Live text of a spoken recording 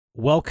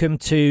Welcome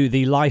to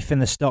the Life in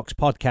the Stocks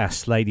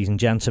podcast, ladies and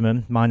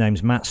gentlemen. My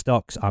name's Matt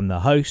Stocks. I'm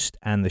the host,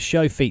 and the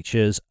show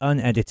features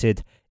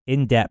unedited,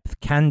 in-depth,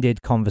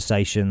 candid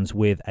conversations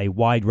with a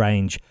wide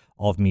range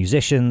of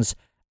musicians,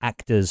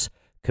 actors,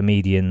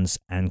 comedians,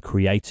 and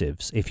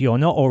creatives. If you're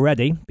not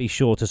already, be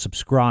sure to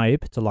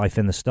subscribe to Life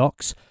in the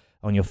Stocks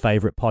on your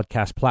favorite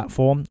podcast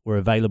platform. We're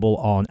available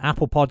on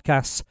Apple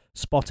Podcasts,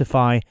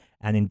 Spotify,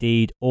 and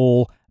indeed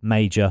all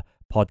major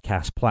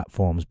podcast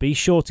platforms. Be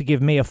sure to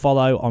give me a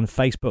follow on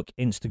Facebook,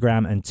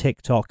 Instagram, and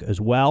TikTok as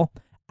well,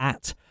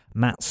 at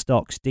Matt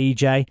Stocks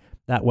DJ.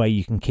 That way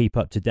you can keep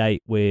up to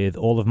date with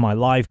all of my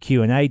live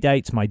Q&A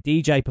dates, my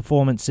DJ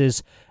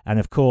performances, and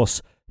of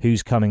course,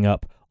 who's coming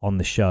up on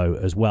the show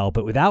as well.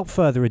 But without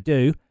further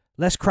ado,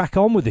 let's crack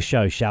on with the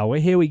show, shall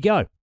we? Here we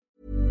go.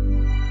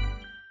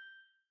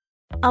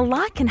 A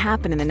lot can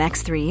happen in the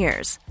next 3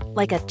 years.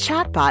 Like a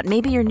chatbot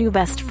may be your new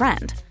best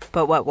friend.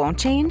 But what won't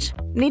change?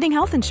 Needing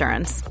health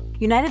insurance.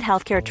 United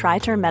Healthcare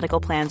Tri-Term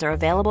Medical Plans are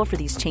available for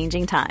these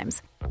changing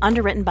times.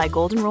 Underwritten by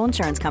Golden Rule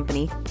Insurance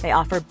Company, they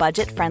offer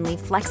budget-friendly,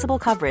 flexible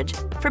coverage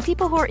for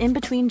people who are in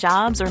between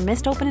jobs or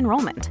missed open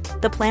enrollment.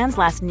 The plans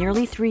last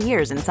nearly 3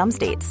 years in some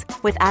states,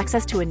 with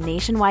access to a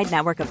nationwide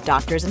network of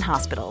doctors and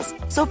hospitals.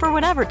 So for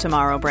whatever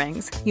tomorrow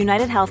brings,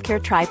 United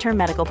Healthcare Tri-Term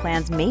Medical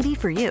Plans may be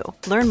for you.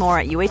 Learn more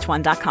at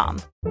uh1.com.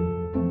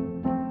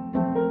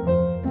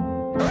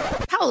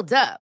 Hold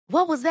up.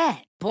 What was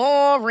that?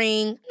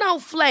 Boring. No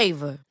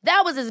flavor.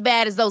 That was as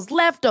bad as those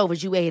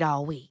leftovers you ate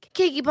all week.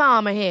 Keke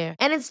Palmer here.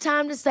 And it's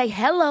time to say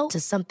hello to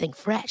something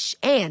fresh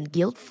and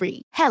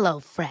guilt-free. Hello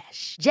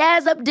Fresh.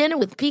 Jazz up dinner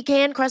with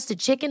pecan-crusted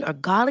chicken or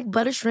garlic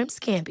butter shrimp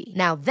scampi.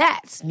 Now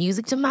that's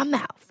music to my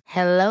mouth.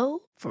 Hello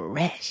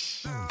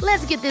Fresh.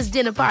 Let's get this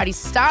dinner party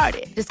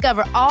started.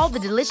 Discover all the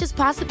delicious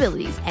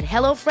possibilities at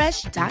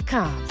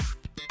HelloFresh.com.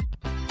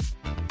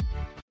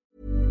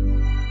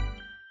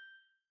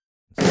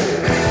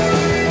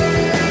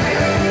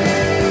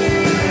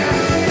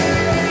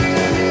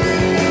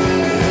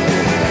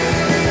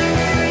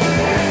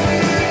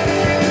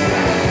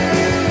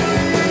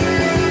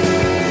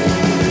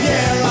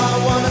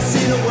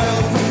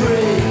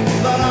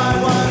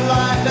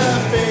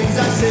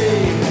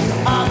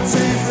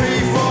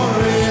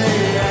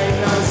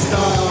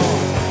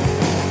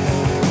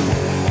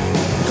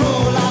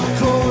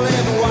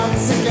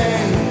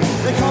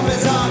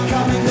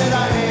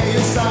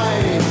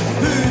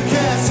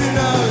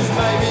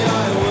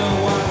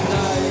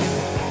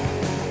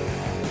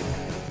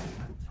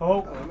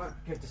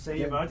 Good to see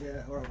you, bud.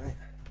 Yeah, all right, mate.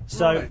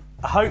 So,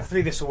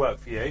 hopefully this will work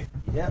for you.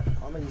 Yeah,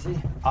 I'm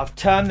easy. I've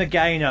turned the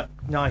gain up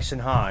nice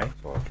and high,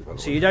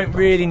 so you don't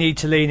really need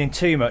to lean in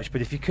too much,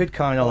 but if you could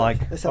kind of like...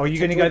 Oh, are you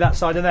going to go that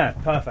side of there?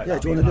 Perfect. Yeah,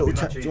 do you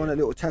want a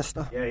little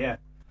tester? Yeah.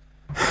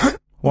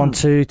 1,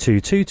 2, 2,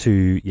 2,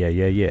 2.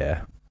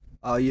 Yeah.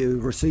 Are you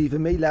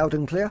receiving me loud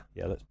and clear?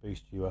 Yeah, let's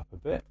boost you up a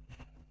bit.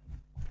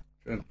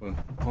 Gentlemen,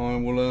 I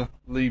will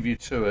leave you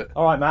to it.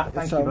 All right, Matt.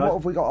 Thank you, bud. What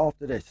have we got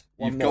after this?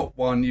 You've got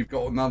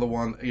another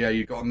one. Yeah,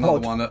 you've got another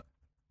one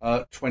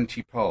at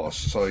 20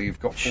 past. So you've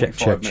got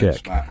 45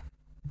 minutes, Matt.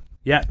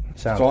 Yeah,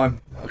 sounds.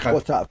 Time. Okay.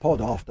 What's that, a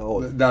pod after?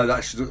 Or? No,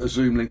 that's a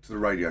Zoom link to the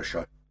radio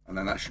show, and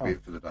then that should be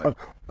it for the day.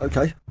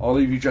 Okay. I'll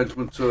leave you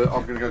gentlemen to it.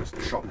 I'm going to go to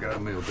the shop and get a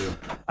meal deal.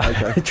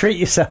 Okay. Treat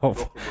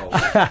yourself.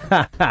 Rock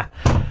and roll.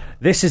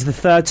 This is the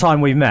third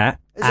time we've met,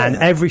 and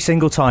every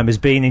single time has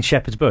been in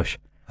Shepherd's Bush.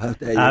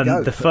 There you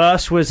go. The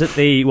first was at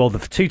the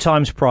 2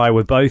 times prior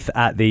were both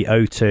at the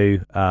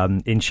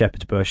O2 in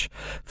Shepherd's Bush.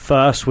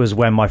 First was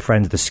when my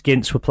friends the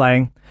Skints were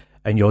playing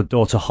and your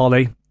daughter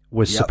Holly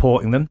was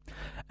supporting them.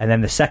 And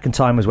then the second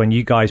time was when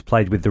you guys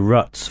played with the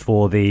Ruts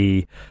for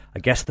the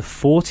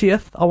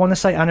 40th, I want to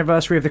say,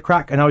 anniversary of the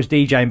Crack, and I was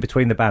DJing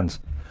between the bands.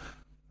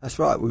 That's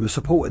right, we were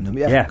supporting them,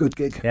 yeah. Good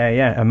gig.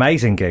 Yeah,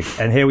 amazing gig.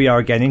 And here we are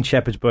again in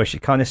Shepherd's Bush.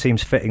 It kind of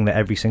seems fitting that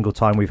every single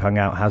time we've hung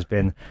out has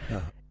been...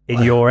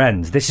 in your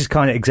ends. This is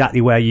kind of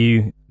exactly where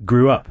you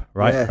grew up,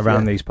 right?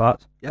 Around these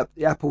parts. Yep,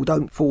 the apple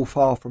don't fall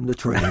far from the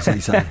tree, as they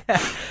say.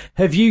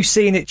 Have you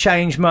seen it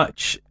change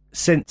much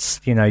since,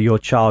 your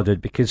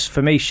childhood? Because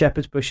for me,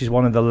 Shepherd's Bush is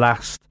one of the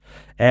last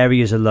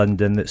areas of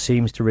London that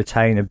seems to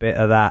retain a bit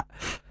of that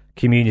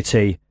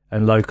community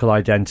and local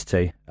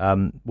identity.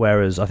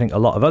 Whereas I think a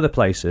lot of other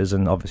places,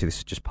 and obviously this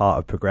is just part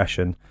of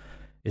progression,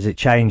 is it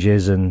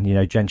changes and,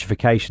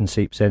 gentrification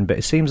seeps in. But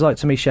it seems like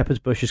to me Shepherd's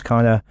Bush has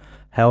kind of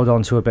held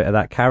on to a bit of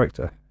that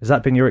character. Has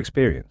that been your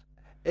experience?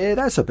 Yeah,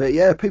 that's a bit,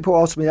 yeah. People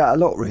ask me that a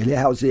lot, really.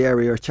 How's the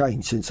area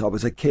changed since I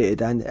was a kid?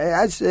 And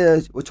as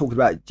we're talking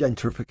about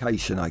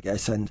gentrification, I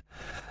guess, and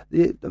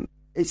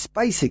it's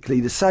basically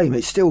the same.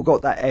 It's still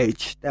got that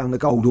edge down the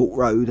Goldhawk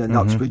Road and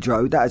Uxbridge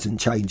Road. That hasn't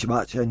changed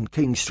much. And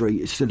King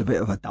Street is still a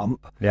bit of a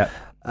dump. Yeah.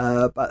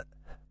 But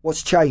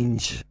what's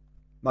changed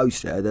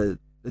most there, the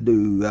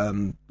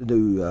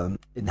new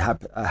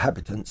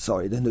inhabitants,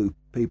 the new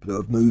people who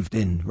have moved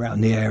in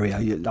around the area,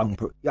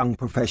 young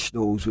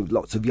professionals with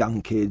lots of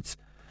young kids.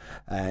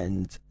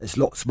 and there's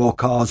lots more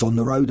cars on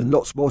the road and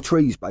lots more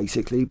trees,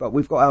 basically. But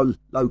we've got our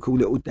local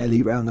little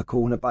deli round the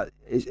corner. But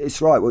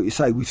it's right what you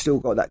say. We've still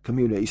got that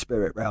community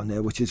spirit round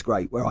there, which is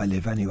great, where I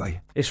live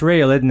anyway. It's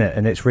real, isn't it?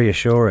 And it's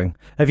reassuring.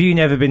 Have you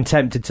never been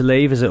tempted to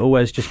leave? Has it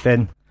always just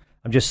been...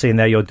 I'm just seeing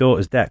there your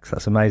daughter's decks.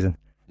 That's amazing.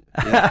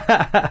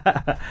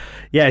 Yeah.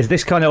 Yeah, has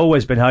this kind of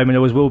always been home and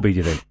always will be, do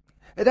you think?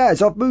 It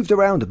has. I've moved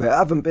around a bit. I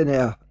haven't been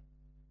here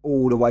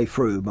all the way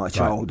through my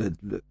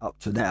childhood up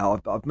to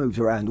now. I've moved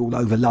around all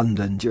over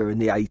London during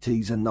the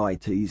 80s and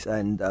 90s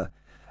and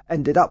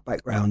ended up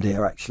back round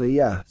here, actually,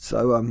 yeah.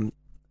 So,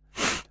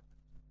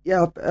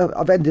 yeah,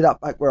 I've ended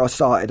up back where I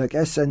started, I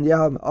guess, and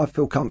yeah, I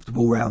feel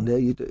comfortable round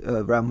here,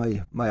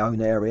 around my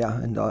own area,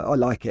 and I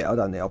like it. I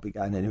don't think I'll be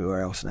going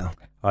anywhere else now.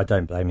 I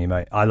don't blame you,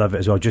 mate. I love it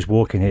as well. Just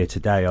walking here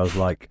today, I was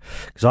like,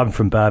 because I'm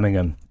from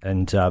Birmingham,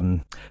 and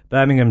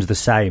Birmingham's the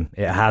same.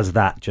 It has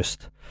that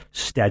just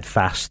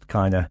steadfast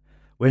kind of,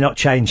 we're not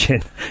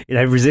changing,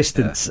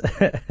 resistance.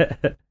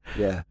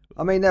 Yeah.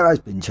 I mean, there has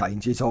been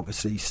changes,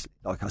 obviously.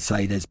 Like I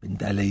say, there's been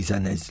delis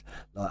and there's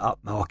like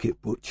upmarket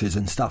butchers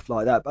and stuff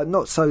like that, but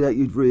not so that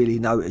you'd really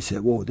notice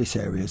it. Whoa, this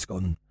area's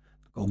gone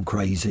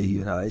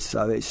crazy,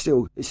 So it's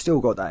still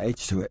got that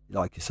edge to it,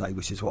 like you say,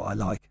 which is what I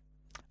like.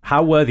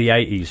 How were the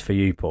 80s for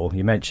you, Paul?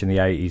 You mentioned the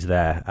 80s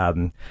there.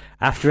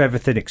 After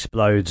everything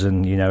explodes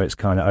and, it's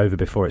kind of over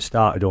before it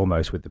started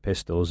almost with the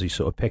Pistols, you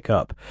sort of pick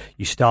up.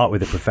 You start with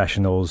the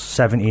Professionals,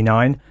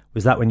 79.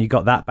 Was that when you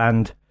got that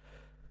band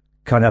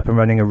kind of up and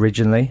running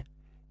originally?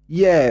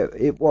 Yeah,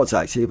 it was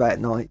actually about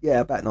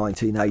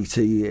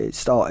 1980. It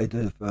started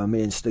with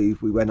me and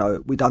Steve.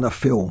 We done a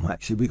film,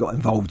 actually. We got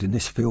involved in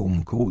this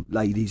film called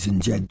Ladies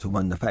and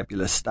Gentlemen, The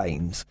Fabulous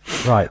Stains.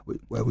 Right.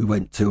 Where we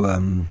went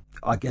to...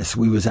 I guess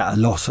we was at a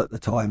loss at the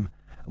time,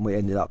 and we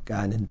ended up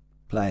going and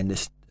playing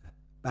this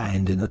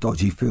band in a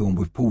dodgy film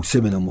with Paul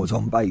Simonon was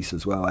on bass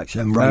as well,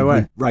 actually,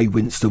 and Ray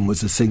Winston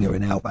was the singer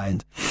in our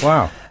band.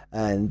 Wow!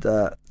 And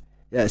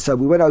so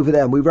we went over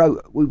there and we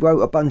wrote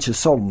a bunch of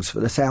songs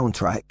for the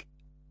soundtrack,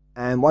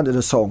 and one of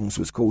the songs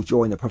was called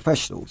 "Join the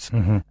Professionals,"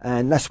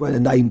 and that's where the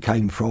name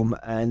came from.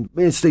 And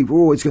me and Steve were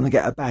always going to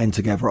get a band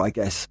together, I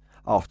guess,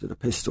 after the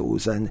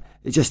Pistols, and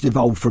it just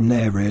evolved from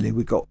there, really.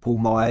 We got Paul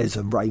Myers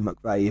and Ray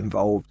McVeigh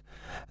involved,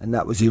 and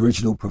that was the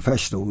original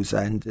Professionals.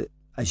 And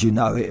as you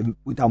know,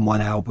 we done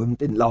one album,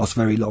 didn't last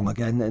very long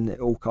again, and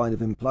it all kind of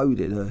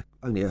imploded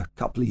only a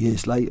couple of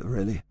years later,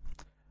 really.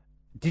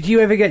 Did you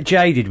ever get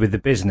jaded with the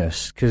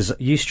business? Because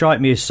you strike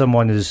me as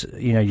someone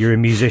you're a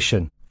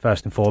musician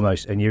first and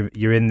foremost, and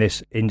you're in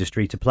this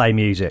industry to play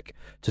music,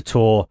 to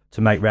tour, to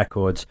make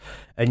records,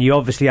 and you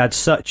obviously had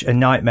such a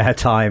nightmare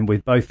time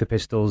with both the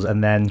Pistols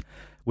and then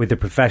with the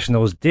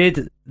Professionals.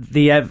 Did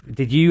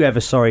you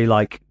ever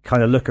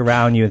kind of look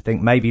around you and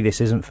think maybe this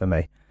isn't for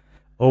me,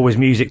 or was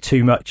music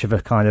too much of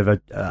a kind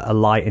of a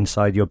light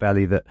inside your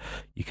belly that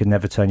you could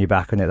never turn your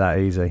back on it that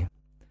easy?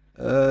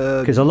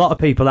 Because a lot of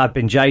people have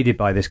been jaded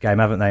by this game,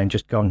 haven't they, and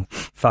just gone,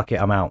 fuck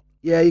it, I'm out.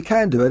 Yeah, you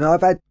can do, and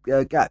I've had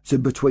gaps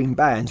in between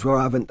bands where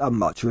I haven't done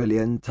much really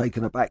and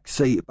taken a back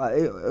seat, but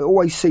it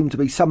always seemed to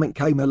be something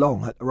came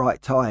along at the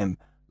right time.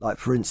 Like,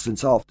 for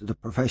instance, after the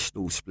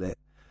Professional split,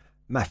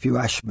 Matthew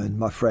Ashman,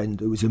 my friend,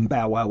 who was in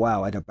Bow Wow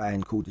Wow, had a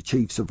band called the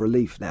Chiefs of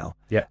Relief now.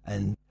 Yeah.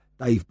 And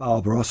Dave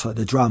Barbarossa,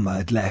 the drummer,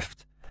 had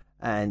left,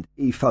 and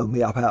he phoned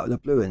me up out of the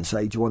blue and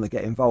said, "Do you want to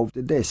get involved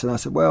in this?" And I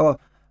said,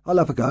 "Well, I'll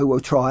have a go, we'll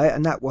try it,"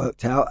 and that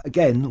worked out.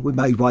 Again, we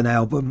made one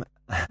album,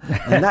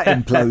 and that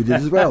imploded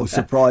as well.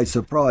 Surprise,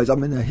 surprise.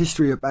 I'm in the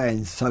history of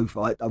bands so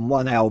far. I'd done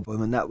one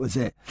album, and that was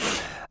it.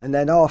 And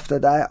then after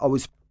that, I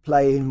was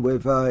playing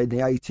with, in the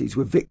 80s,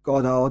 with Vic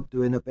Goddard,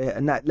 doing a bit,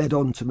 and that led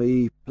on to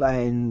me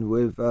playing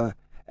with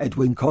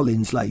Edwyn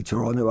Collins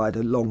later on, who I had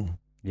a long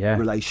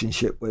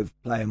relationship with,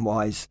 playing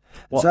wise.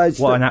 What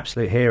an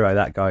absolute hero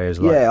that guy is.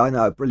 Yeah, I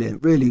know,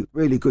 brilliant. Really,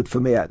 really good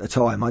for me at the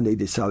time. I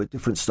needed a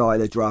different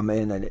style of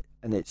drumming,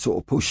 and it sort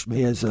of pushed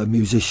me as a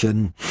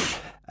musician.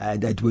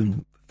 And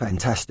Edwyn,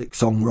 fantastic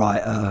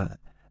songwriter,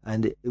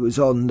 and it was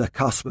on the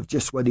cusp of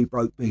just when he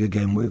broke big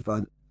again with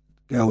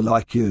Girl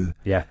Like You.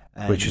 Yeah,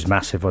 and, which was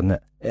massive, wasn't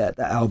it? Yeah,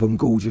 that album,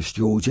 Gorgeous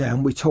Georgia,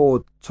 and we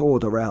toured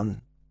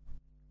around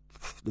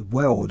the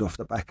world off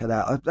the back of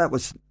that. That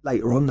was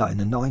later on, though, in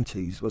the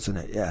 90s, wasn't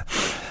it? Yeah.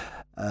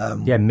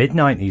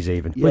 Mid-90s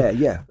even.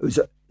 Yeah. It was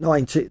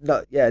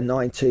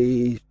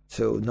 90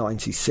 till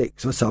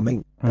 96 or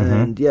something.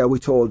 And we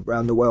toured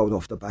around the world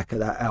off the back of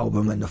that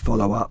album and the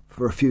follow-up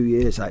for a few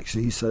years,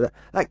 actually. So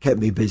that kept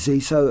me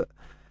busy. So,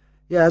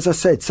 yeah, as I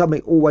said,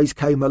 something always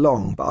came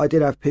along, but I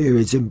did have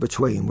periods in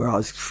between where I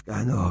was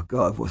going, oh,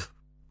 God, what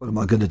am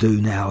I going to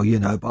do now,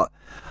 but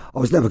I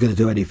was never going to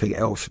do anything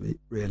else,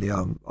 really.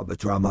 I'm a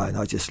drummer, and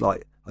I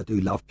do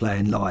love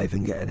playing live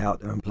and getting out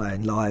there and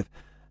playing live.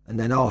 And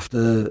then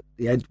after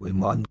the Edwyn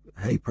one,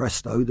 hey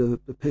presto, the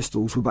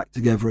Pistols were back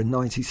together in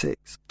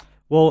 96.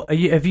 Well,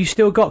 have you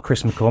still got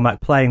Chris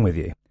McCormack playing with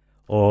you?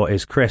 Or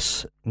is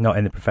Chris not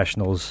in the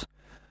Professionals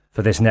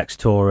for this next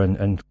tour?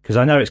 And because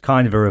I know it's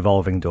kind of a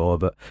revolving door,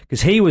 but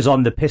because he was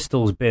on the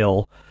Pistols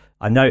bill,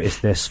 I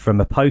noticed this from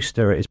a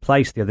poster at his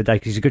place the other day,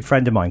 because he's a good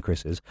friend of mine,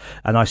 Chris's,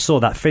 and I saw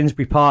that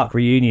Finsbury Park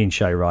reunion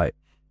show, right?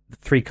 The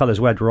Three Colours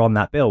Red were on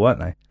that bill, weren't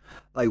they?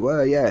 They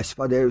were, yes.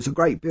 But it was a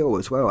great bill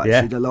as well,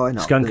 actually, the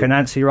lineup. Skunk and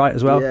Nancy, right,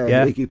 as well?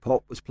 Yeah, Iggy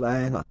Pop was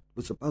playing.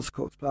 Was the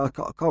Buzzcocks player? I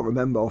can't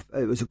remember.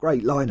 It was a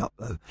great lineup,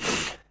 though.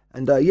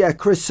 And,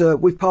 Chris,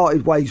 we've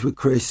parted ways with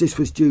Chris. This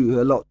was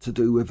a lot to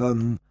do with,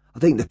 I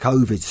think, the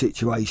COVID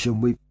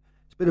situation.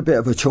 It's been a bit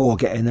of a chore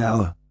getting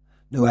our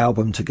new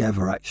album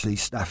together, actually,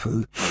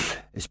 Snafu.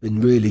 It's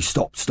been really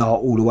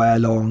stop-start all the way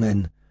along,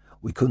 and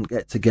we couldn't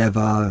get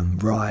together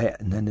and write,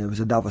 and then there was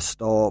another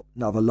stop,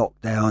 another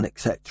lockdown,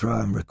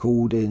 etc., and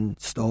recording,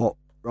 stop,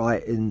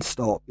 writing,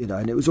 stop,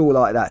 and it was all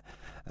like that.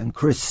 And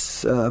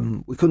Chris,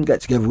 we couldn't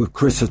get together with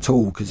Chris at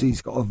all because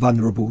he's got a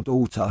vulnerable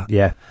daughter.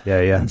 Yeah.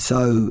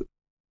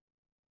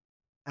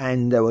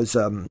 And there was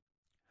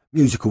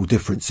musical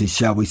differences,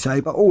 shall we say,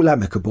 but all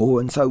amicable.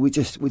 And so we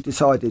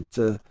decided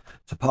to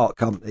part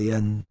company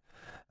and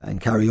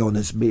carry on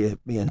as me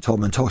and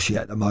Tom and Toshi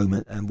at the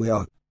moment. And we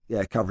are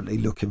currently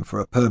looking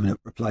for a permanent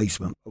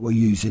replacement, but we're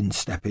using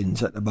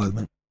step-ins at the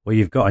moment. Well,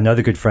 you've got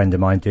another good friend of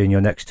mine doing your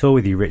next tour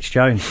with you, Rich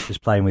Jones,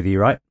 just playing with you,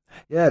 right?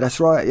 Yeah, that's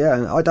right.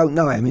 Yeah, I don't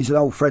know him. He's an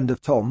old friend of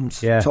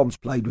Tom's. Yeah. Tom's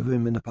played with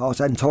him in the past,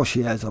 and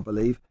Toshi has, I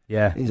believe.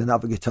 Yeah. He's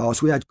another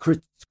guitarist. We had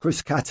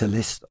Chris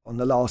Catalyst on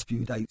the last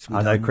few dates.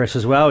 I know Chris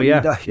as well,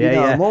 yeah.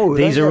 Them all,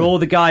 these are all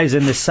the guys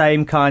in the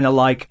same kind of,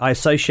 like, I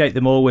associate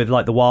them all with,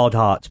 like, the Wild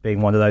Hearts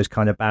being one of those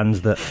kind of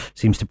bands that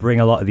seems to bring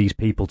a lot of these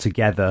people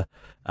together.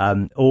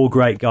 All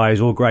great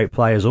guys, all great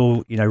players,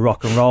 all,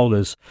 rock and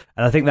rollers.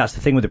 And I think that's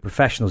the thing with the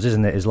professionals,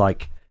 isn't it? Is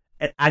like,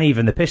 and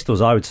even the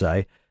Pistols, I would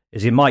say,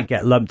 is it might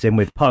get lumped in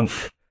with punk,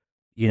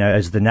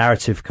 as the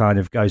narrative kind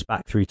of goes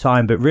back through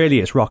time, but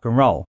really it's rock and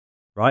roll,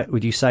 right?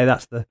 Would you say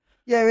that's the...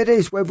 Yeah, it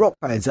is. We're rock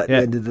bands at the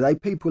end of the day.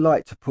 People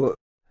like to put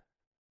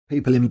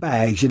people in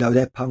bags,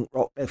 they're punk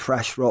rock, they're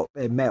thrash rock,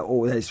 they're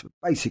metal. There's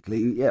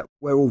basically,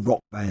 we're all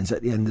rock bands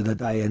at the end of the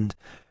day. And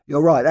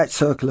you're right, that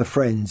circle of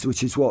friends,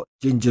 which is what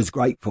Ginger's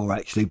great for,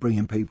 actually,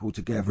 bringing people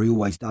together. He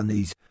always done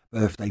these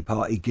birthday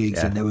party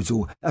gigs, and there was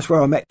that's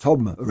where I met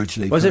Tom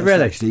originally. Was it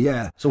really? Actually,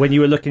 yeah. So when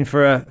you were looking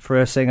for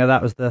a singer,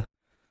 that was the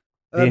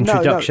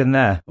introduction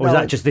there? Or was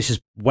that just, this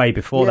is way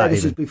before that? Yeah, this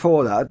even? is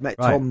before that. I'd met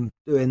Tom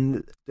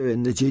doing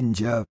the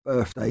Ginger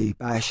birthday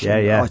bash.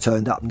 Yeah. I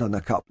turned up and done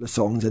a couple of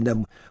songs, and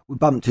then we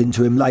bumped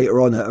into him later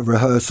on at a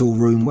rehearsal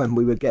room when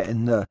we were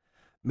getting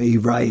me,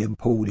 Ray and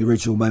Paul, the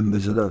original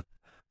members of the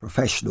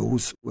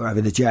Professionals, were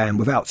having a jam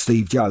without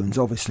Steve Jones,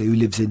 obviously, who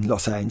lives in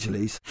Los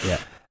Angeles. Yeah.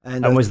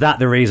 And was that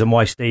the reason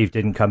why Steve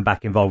didn't come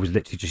back involved? Was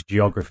literally just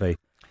geography?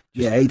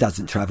 Yeah, he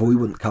doesn't travel. He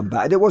wouldn't come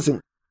back.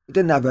 We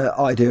didn't have an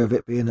idea of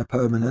it being a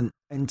permanent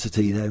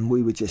entity then.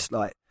 We were just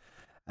like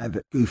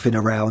goofing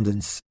around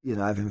and,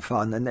 having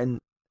fun. And then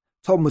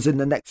Tom was in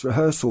the next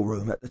rehearsal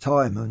room at the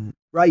time, and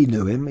Ray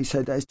knew him. He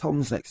said, "There's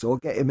Tom's next door,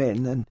 get him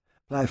in and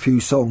play a few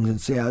songs and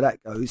see how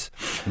that goes."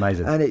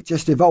 Amazing. And it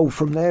just evolved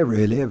from there,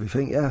 really,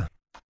 everything, yeah.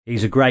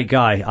 He's a great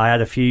guy. I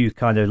had a few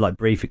kind of like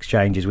brief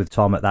exchanges with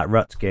Tom at that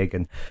Ruts gig,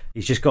 and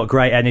he's just got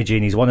great energy,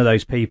 and he's one of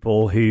those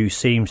people who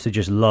seems to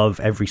just love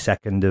every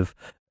second of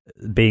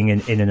being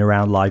in and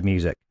around live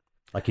music.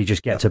 Like, he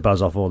just gets a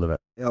buzz off all of it.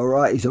 Yeah, all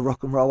right, he's a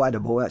rock and roll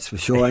animal, that's for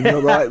sure. And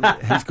you're right,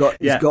 he's got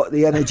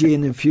the energy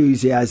and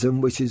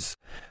enthusiasm, which is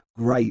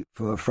great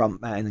for a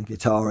front man and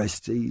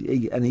guitarist.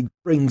 He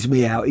brings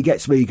me out. He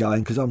gets me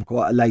going because I'm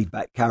quite a laid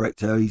back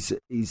character. He's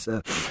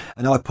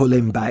and I pull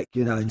him back,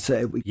 and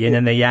so yin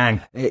and the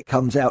yang. It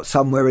comes out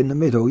somewhere in the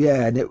middle,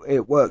 yeah, and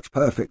it works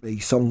perfectly,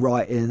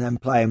 songwriting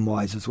and playing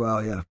wise as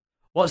well, yeah.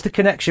 What's the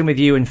connection with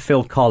you and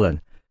Phil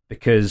Collen?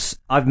 Because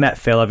I've met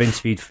Phil, I've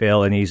interviewed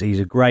Phil, and he's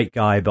a great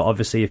guy, but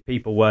obviously if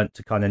people weren't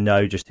to kind of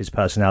know just his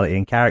personality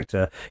and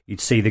character,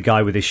 you'd see the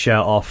guy with his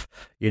shirt off,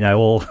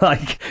 all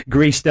like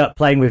greased up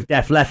playing with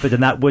Def Leppard,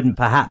 and that wouldn't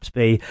perhaps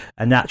be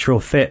a natural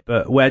fit.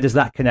 But where does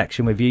that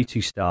connection with you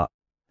two start?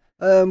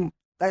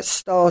 That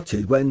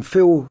started when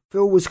Phil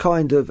was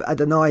kind of had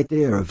an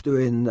idea of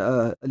doing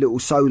a little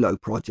solo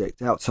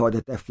project outside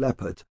of Def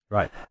Leppard.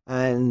 Right.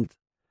 And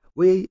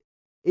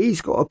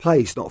he's got a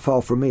place not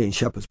far from me in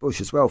Shepherd's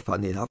Bush as well,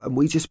 funny enough. And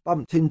we just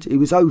bumped into, he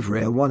was over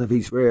here on one of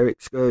his rare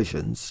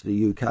excursions to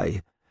the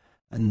UK.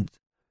 And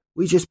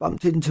we just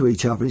bumped into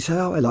each other. He said,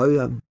 "Oh,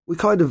 hello."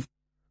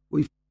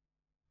 We've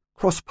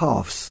crossed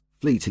paths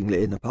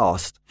fleetingly in the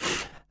past.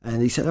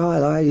 And he said, "Oh,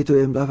 hello, how you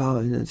doing?" Blah, blah.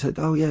 And I said,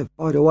 "Oh, yeah,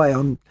 by the way,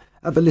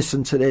 have a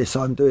listen to this.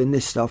 I'm doing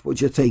this stuff. What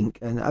do you think?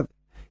 And,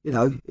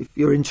 if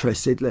you're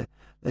interested,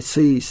 let's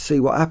see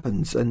what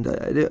happens." And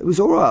it was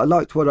all right. I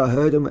liked what I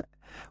heard. And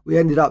we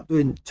ended up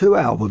doing 2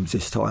 albums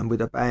this time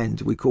with a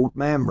band we called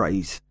Man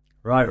Rays.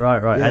 Right.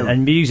 Yeah.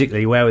 And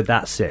musically, where would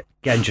that sit?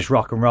 Again, just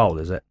rock and roll,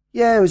 is it?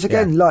 Yeah, it was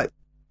like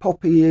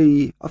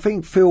poppy. I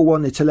think Phil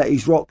wanted to let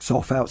his rocks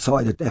off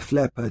outside of Def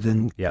Leppard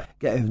and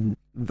get him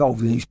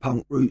involved in his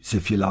punk roots,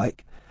 if you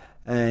like.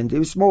 And it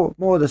was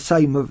more the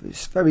same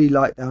it's very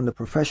like down the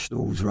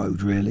Professionals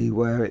road, really,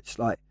 where it's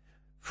like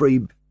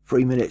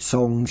 3-minute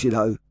songs,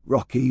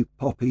 rocky,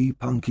 poppy,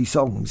 punky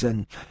songs.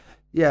 And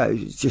yeah,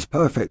 it was just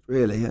perfect,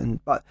 really.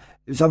 But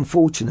it was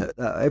unfortunate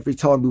that every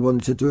time we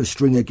wanted to do a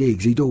string of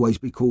gigs, he'd always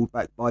be called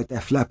back by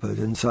Def Leppard,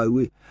 and so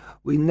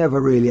we never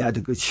really had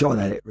a good shot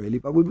at it, really.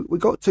 But we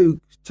got two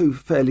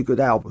fairly good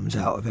albums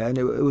out of it, and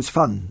it was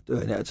fun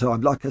doing it at the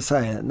time. Like I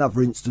say,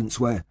 another instance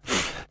where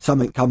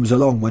something comes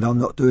along when I'm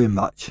not doing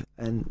much,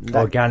 and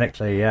that,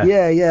 organically,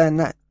 yeah, and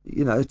that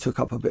took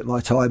up a bit of my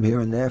time here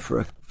and there for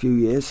a few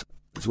years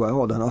as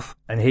well, on and off.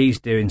 And he's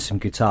doing some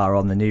guitar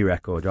on the new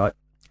record, right?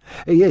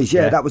 He is,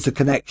 yeah. That was the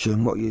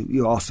connection, what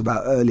you asked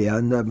about earlier.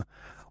 And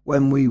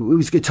when we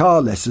was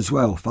guitarless as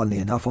well, funnily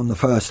enough, on the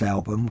first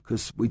album,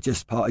 because we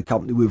just parted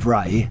company with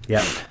Ray.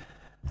 Yeah.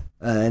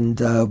 And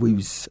we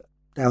was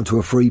down to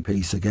a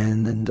 3-piece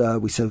again.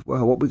 And we said,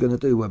 well, what are we going to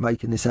do? We're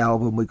making this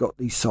album. We got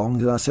these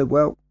songs. And I said,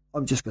 well,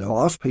 I'm just going to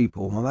ask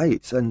people, my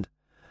mates. And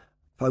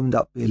phoned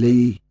up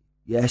Billy,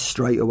 yes,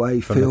 straight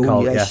away. From Phil,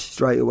 Cult, yes,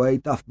 straight away.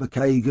 Duff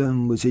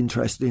McKagan was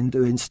interested in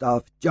doing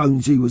stuff.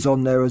 Jonesy was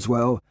on there as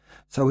well.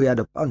 So we had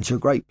a bunch of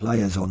great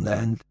players on there,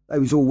 and they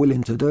was all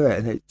willing to do it,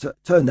 and it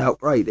turned out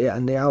great.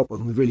 And the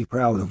album, we're really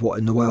proud of What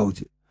in the World.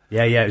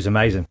 Yeah, it was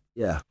amazing.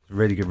 Yeah. It's a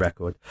really good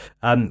record.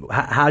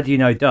 How do you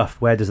know Duff?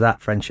 Where does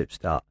that friendship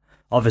start?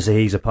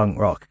 Obviously, he's a punk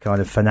rock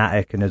kind of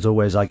fanatic, and there's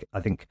always, like,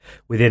 I think,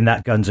 within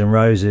that Guns N'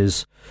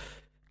 Roses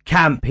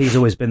camp, he's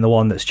always been the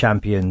one that's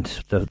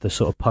championed the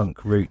sort of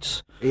punk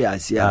roots of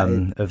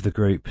the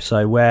group.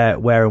 So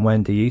where and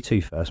when do you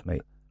two first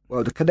meet?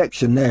 Well, the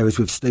connection there is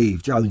with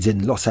Steve Jones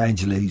in Los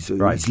Angeles.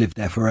 Right. He's lived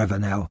there forever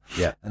now.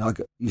 Yeah. And I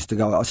used to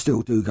go, I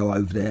still do go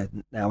over there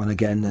now and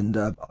again. And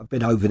I've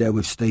been over there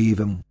with Steve,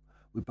 and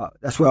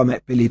that's where I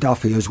met Billy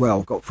Duffy as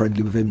well. Got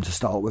friendly with him to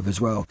start with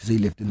as well, because he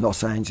lived in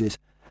Los Angeles.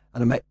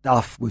 And I met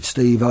Duff with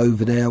Steve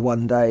over there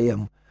one day,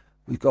 and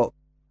we got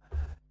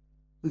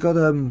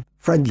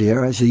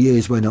friendlier as the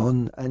years went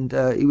on. And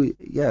he was,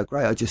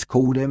 great. I just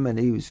called him, and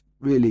he was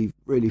really,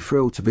 really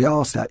thrilled to be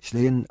asked,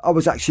 actually. And I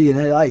was actually in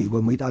LA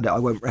when we done it. I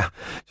went round.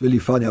 It's really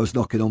funny. I was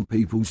knocking on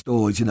people's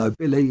doors,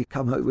 Billy,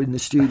 come over in the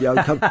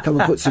studio, come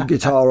and put some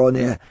guitar on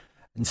here.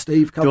 And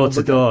Steve, come door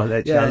to door.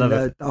 I love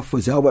it. Duff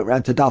was there. I went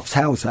round to Duff's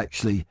house,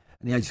 actually,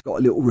 and he just got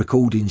a little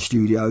recording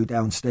studio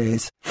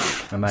downstairs.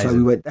 Amazing. So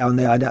we went down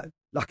there, and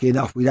lucky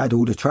enough, we'd had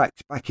all the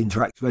backing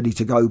tracks ready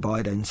to go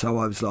by then. So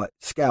I was like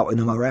scouting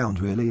them around,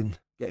 really, and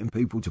getting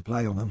people to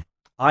play on them.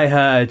 I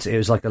heard it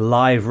was like a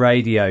live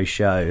radio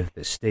show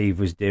that Steve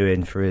was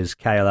doing for his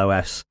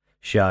KLOS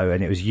show,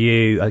 and it was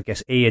you, I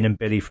guess, Ian and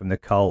Billy from the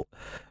Cult,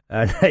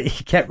 and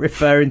he kept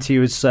referring to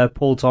you as Sir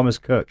Paul Thomas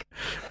Cook.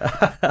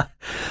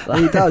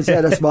 He does,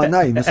 yeah, that's my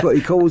name, that's what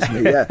he calls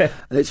me, yeah.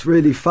 And it's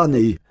really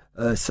funny,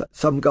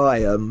 some guy,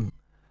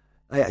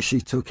 they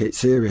actually took it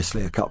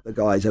seriously, a couple of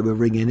guys, they were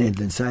ringing in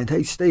and saying,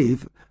 hey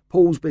Steve,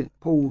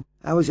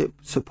 how is it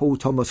Sir Paul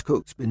Thomas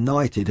Cook's been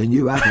knighted and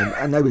you haven't?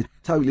 And they were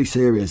totally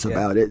serious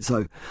about it.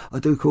 So I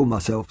do call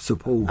myself Sir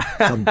Paul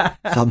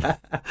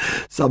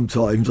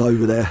sometimes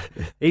over there.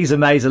 He's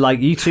amazing. Like,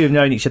 you two have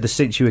known each other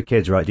since you were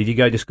kids, right? Did you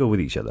go to school with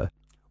each other?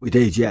 We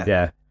did, yeah.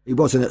 Yeah. He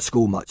wasn't at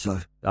school much,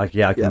 though. I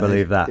can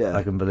believe that. Yeah.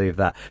 I can believe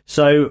that.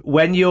 So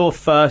when you're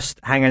first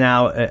hanging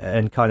out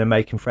and kind of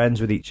making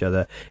friends with each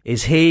other,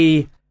 is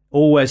he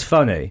always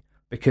funny?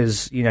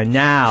 Because,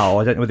 now,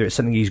 I don't know whether it's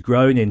something he's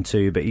grown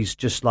into, but he's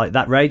just like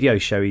that radio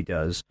show he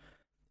does.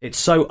 It's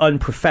so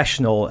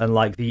unprofessional and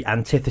like the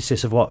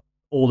antithesis of what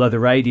all other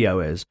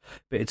radio is.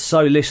 But it's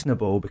so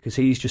listenable because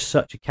he's just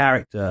such a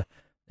character,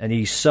 and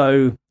he's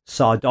so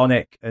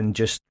sardonic and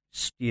just,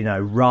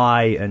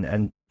 wry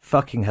and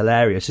fucking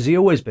hilarious. Has he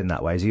always been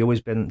that way? Has he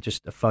always been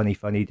just a funny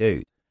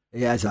dude?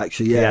 He has,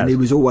 actually, yeah. And he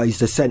was always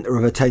the centre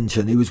of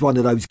attention. He was one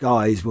of those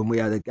guys when we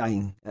had a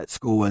game at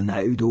school and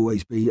that, who'd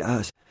always be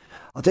us.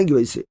 I think it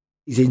was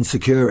his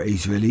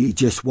insecurities, really. He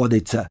just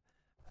wanted to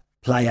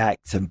play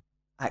act and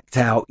act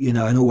out,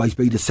 and always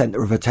be the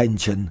centre of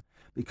attention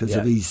because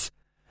of his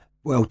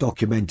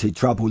well-documented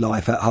trouble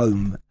life at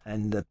home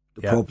and the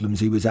problems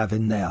he was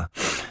having there.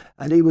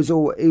 And he was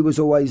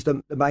always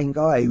the main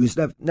guy. He was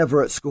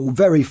never at school.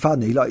 Very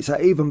funny, like you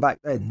say, even back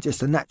then,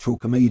 just a natural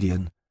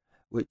comedian.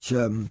 Which,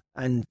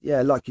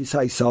 like you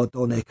say,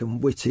 sardonic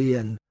and witty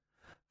and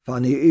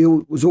funny. He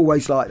was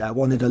always like that,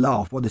 wanted to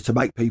laugh, wanted to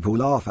make people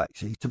laugh,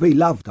 actually. To be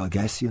loved, I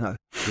guess,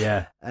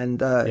 Yeah. And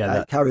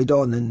that carried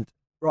on and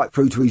right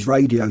through to his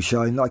radio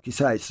show. And like you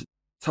say, it's a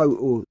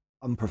total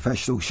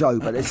unprofessional show,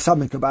 but there's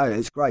something about it.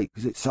 It's great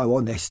because it's so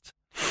honest.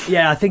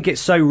 Yeah, I think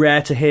it's so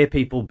rare to hear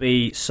people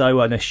be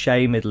so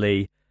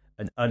unashamedly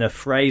and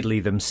unafraidly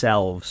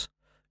themselves.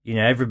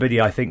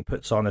 Everybody, I think,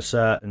 puts on a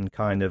certain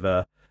kind of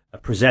a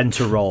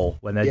presenter role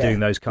when they're doing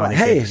those kind of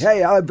gigs.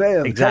 Hey, I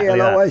bet. Exactly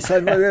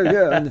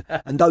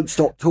that. And don't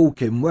stop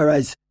talking.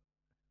 Whereas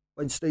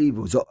when Steve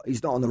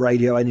he's not on the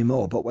radio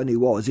anymore, but when he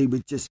was, he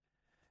would just,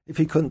 if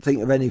he couldn't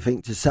think of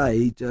anything to say,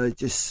 he'd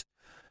just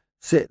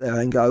sit there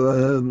and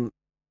go,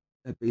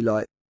 it'd be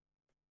like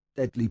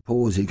deadly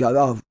pause. He'd go,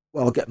 oh,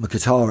 well, I'll get my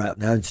guitar out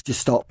now and just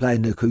start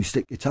playing the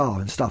acoustic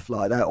guitar and stuff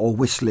like that, or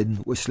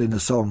whistling a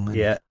song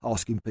and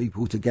asking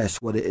people to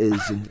guess what it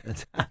is.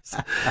 And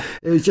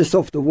it was just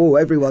off the wall.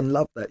 Everyone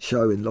loved that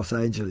show in Los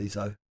Angeles.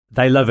 So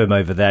They love him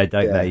over there,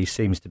 don't they? He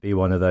seems to be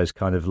one of those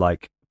kind of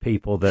like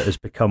people that has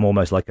become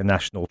almost like a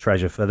national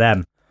treasure for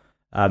them,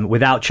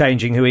 without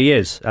changing who he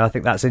is. And I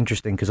think that's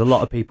interesting because a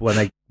lot of people, when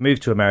they move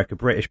to America,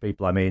 British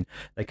people, I mean,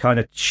 they kind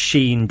of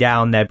sheen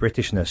down their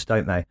Britishness,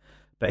 don't they?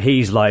 But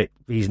he's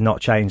not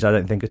changed, I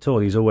don't think, at all.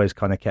 He's always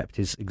kind of kept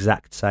his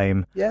exact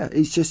same. Yeah,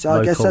 he's just,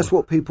 I guess that's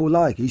what people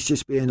like. He's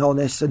just being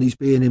honest and he's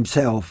being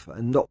himself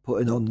and not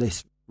putting on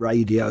this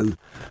radio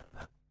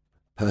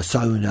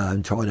persona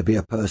and trying to be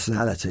a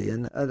personality.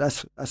 And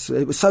that's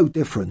it was so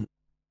different,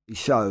 his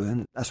show,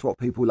 and that's what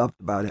people loved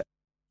about it.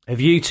 Have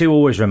you two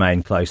always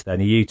remained close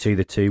then? Are you two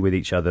the two with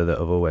each other that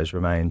have always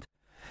remained?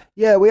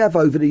 Yeah, we have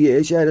over the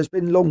years. Yeah, there's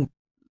been long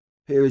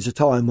periods of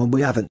time when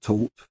we haven't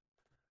talked.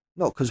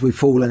 Not because we've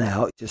fallen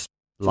out, just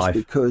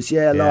because,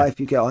 life,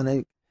 you get on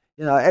it,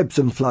 ebbs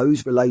and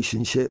flows,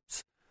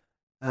 relationships.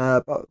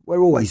 But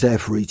we're always there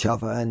for each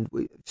other, and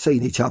we've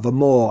seen each other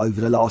more over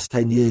the last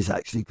 10 years,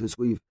 actually, because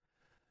me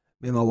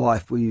and my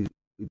wife, we've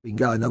been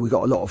going, we've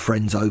got a lot of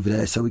friends over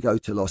there, so we go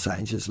to Los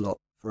Angeles a lot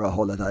for a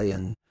holiday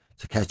and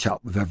to catch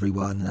up with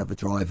everyone and have a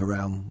drive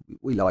around.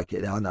 We like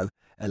it there. I know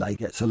LA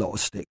gets a lot of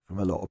stick from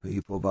a lot of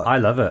people, but I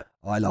love it.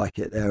 I like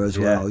it there as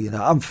well.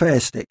 Unfair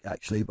stick,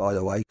 actually, by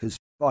the way, because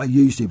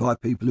usually by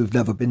people who've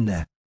never been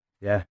there.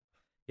 Yeah.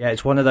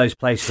 It's one of those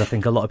places I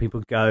think a lot of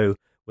people go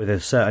with a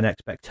certain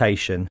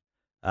expectation,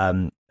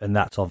 and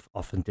that's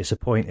often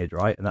disappointed,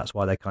 right? And that's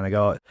why they kind of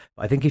go.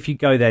 But I think if you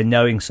go there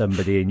knowing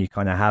somebody and you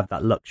kind of have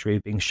that luxury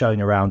of being shown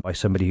around by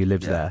somebody who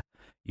lives there,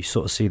 you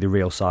sort of see the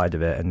real side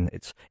of it. And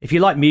it's, if you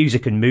like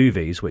music and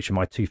movies, which are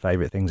my two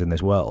favourite things in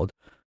this world,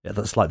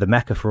 that's like the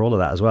mecca for all of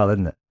that as well,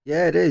 isn't it?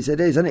 Yeah, it is.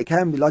 And it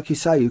can be, like you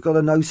say, you've got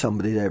to know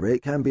somebody there.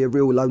 It can be a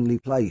real lonely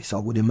place, I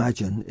would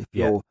imagine, if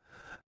you're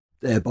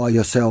there by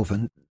yourself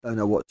and don't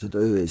know what to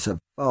do. It's a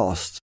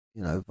vast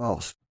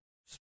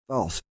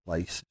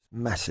place,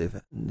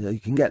 massive. And you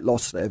can get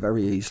lost there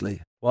very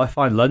easily. Well, I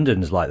find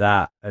London's like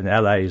that, and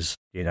LA's,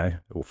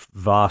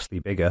 vastly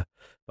bigger.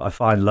 But I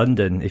find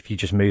London, if you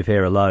just move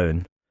here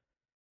alone,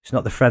 it's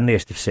not the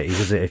friendliest of cities,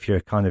 is it? If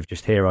you're kind of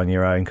just here on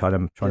your own, kind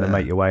of trying to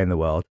make your way in the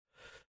world.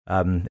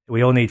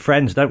 We all need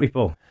friends, don't we,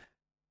 Paul?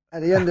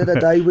 At the end of the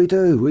day, we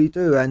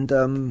do.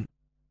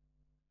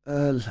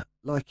 And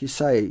like you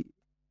say,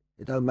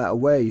 it don't matter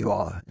where you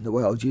are in the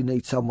world, you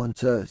need someone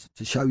to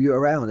show you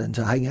around and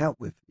to hang out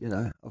with,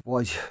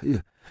 otherwise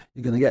you're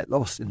going to get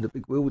lost in the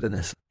big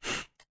wilderness.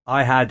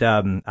 I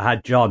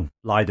had John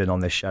Lydon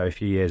on this show a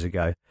few years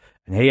ago,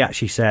 and he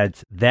actually said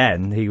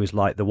then he was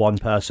like the one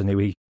person who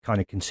he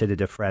kind of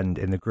considered a friend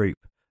in the group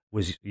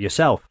was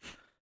yourself.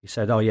 He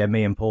said, "Oh yeah,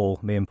 me and Paul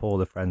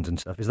are friends and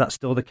stuff." Is that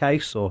still the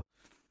case, or?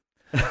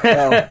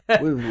 Well,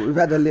 we've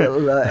had a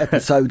little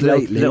episode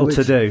lately.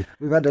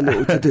 We've had a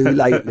little to do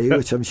lately,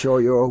 which I'm sure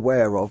you're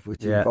aware of,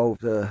 which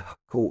involved a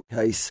court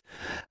case.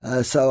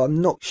 So I'm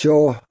not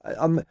sure.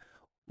 I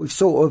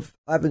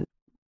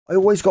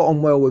always got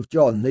on well with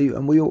John,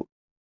 and we all,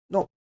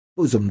 not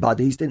bosom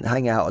buddies, didn't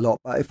hang out a lot.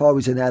 But if I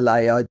was in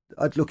LA,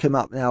 I'd look him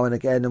up now and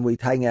again, and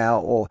we'd hang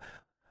out. Or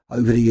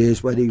over the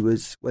years, when he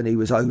was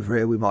over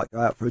here, we might go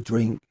out for a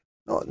drink.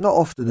 Not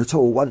often at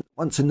all.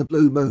 Once in the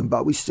blue moon,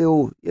 but we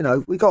still,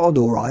 we got on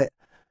all right.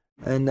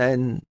 And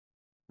then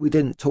we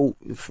didn't talk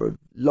for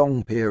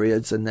long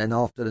periods. And then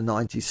after the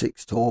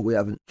 '96 tour,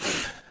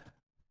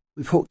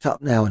 we've hooked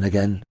up now and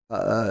again.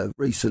 But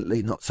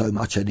recently, not so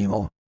much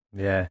anymore.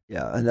 Yeah.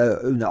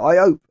 And I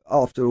hope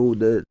after all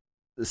the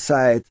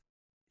sad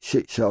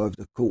shit show of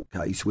the court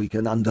case, we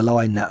can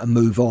underline that and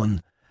move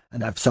on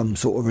and have some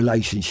sort of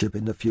relationship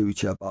in the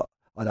future. But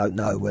I don't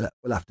know. We'll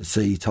have to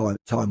see. Time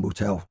will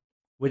tell.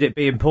 Would it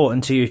be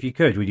important to you if you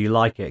could? Would you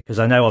like it? Because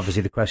I know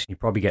obviously the question you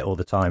probably get all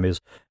the time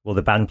is, will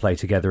the band play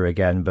together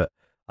again? But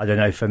I don't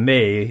know. For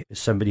me, as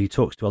somebody who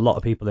talks to a lot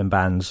of people in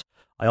bands,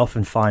 I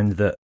often find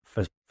that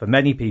for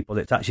many people,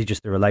 it's actually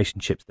just the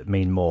relationships that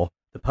mean more,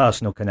 the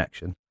personal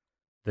connection.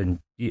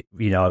 Then,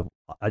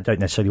 I don't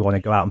necessarily want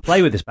to go out and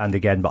play with this band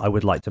again, but I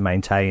would like to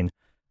maintain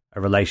a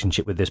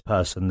relationship with this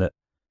person that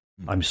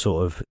I'm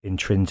sort of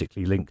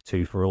intrinsically linked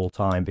to for all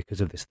time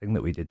because of this thing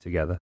that we did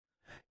together.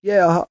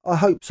 Yeah, I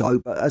hope so.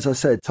 But as I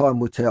said, time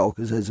will tell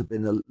because there's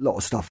been a lot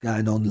of stuff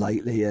going on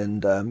lately.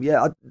 And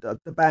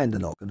the band are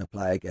not going to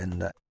play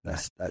again.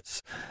 That's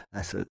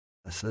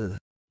a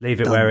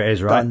leave it where it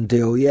is, right? Done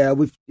deal. Yeah,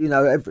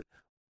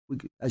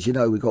 as you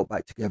know, we got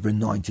back together in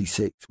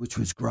 '96, which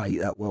was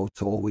great. That world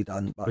tour we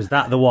done. But, was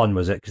that the one?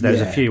 Was it? Because there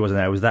was a few, wasn't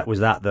there? Was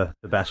that the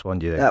best one?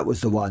 Do you think? That was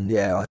the one.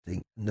 Yeah, I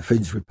think. And the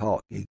Finsbury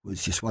Park gig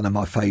was just one of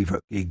my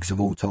favourite gigs of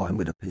all time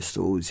with the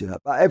Pistols.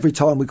 But every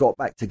time we got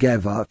back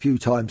together, a few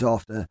times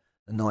after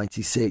the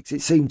 '96,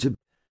 it seemed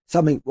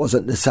something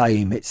wasn't the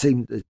same. It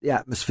seemed the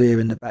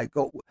atmosphere in the back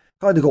got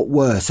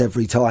worse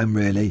every time,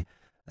 really.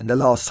 And the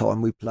last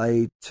time we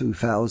played,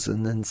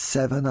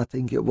 2007, I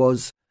think it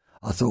was.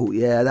 I thought,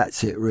 yeah,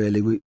 that's it,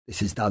 really.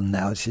 This is done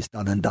now. It's just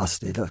done and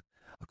dusted. I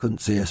couldn't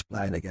see us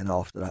playing again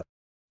after that.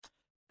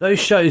 Those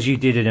shows you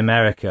did in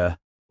America,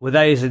 were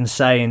they as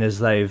insane as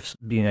they've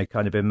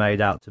kind of been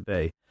made out to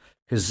be?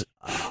 because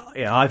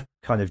I've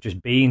kind of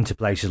just been to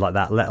places like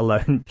that, let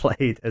alone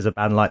played as a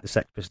band like the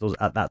Sex Pistols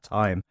at that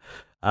time.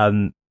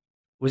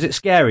 Was it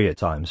scary at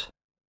times?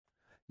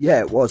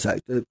 Yeah, it was.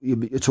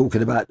 You're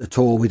talking about the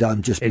tour we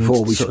done just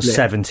before we split.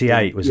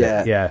 78, was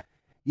it? Yeah.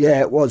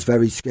 Yeah, it was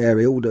very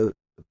scary. All the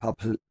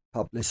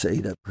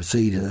publicity that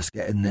preceded us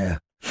getting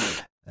there.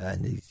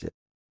 And he's,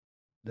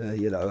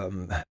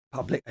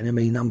 Public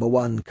Enemy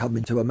 #1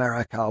 coming to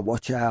America,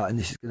 watch out, and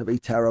this is going to be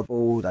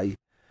terrible.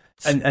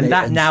 And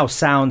that now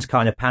sounds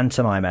kind of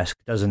pantomime-esque,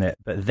 doesn't it?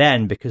 But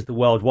then, because the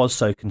world was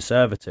so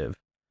conservative,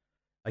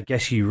 I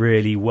guess you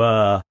really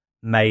were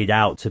made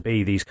out to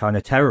be these kind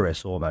of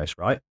terrorists almost,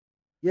 right?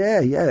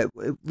 Yeah, it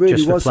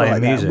really was like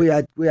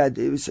that. We had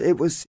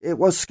it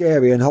was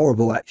scary and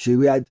horrible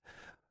actually. I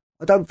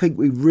don't think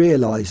we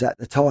realised at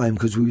the time,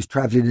 because we was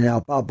travelling in our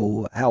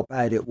bubble, how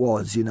bad it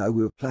was. We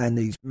were playing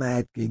these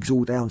mad gigs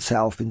all down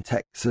south in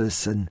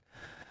Texas and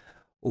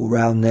all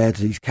around there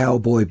to these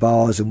cowboy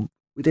bars, and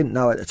we didn't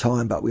know at the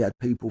time, but we had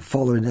people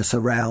following us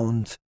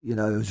around.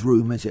 There was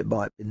rumours it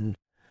might have been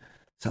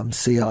some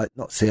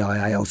not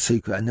CIA or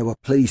secret, and there were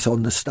police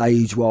on the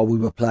stage while we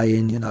were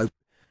playing,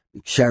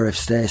 big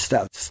sheriffs there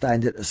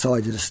stand at the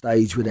side of the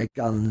stage with their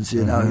guns,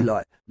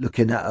 like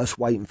looking at us,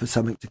 waiting for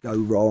something to go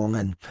wrong,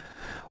 and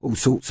all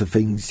sorts of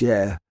things,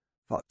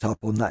 fucked up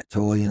on that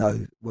tour,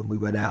 when we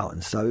went out.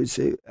 And so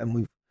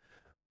we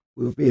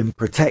were being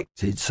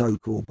protected,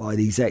 so-called, by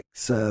these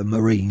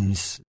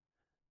ex-Marines,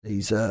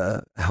 these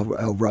our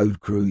road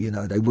crew,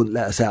 they wouldn't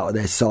let us out of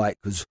their sight,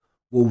 because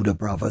Walder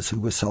Brothers,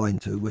 who were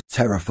signed to, were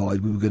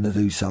terrified we were going to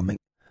do something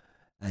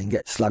and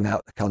get slung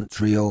out the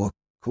country or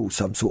cause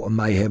some sort of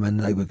mayhem, and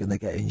they were going to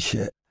get in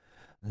shit.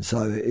 And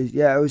so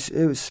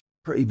it was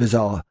pretty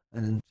bizarre,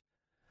 and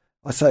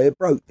I say it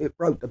broke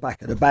the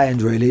back of the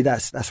band really.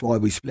 That's why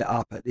we split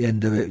up at the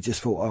end of it. We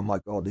just thought, oh my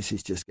God, this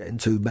is just getting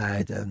too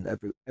mad, and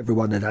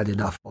everyone had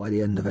enough by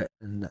the end of it,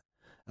 and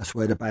that's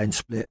where the band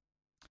split.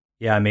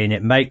 Yeah, I mean,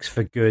 it makes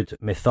for good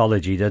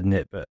mythology, doesn't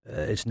it? But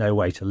it's no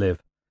way to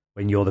live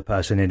when you're the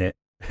person in it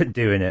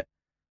doing it.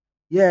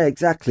 Yeah,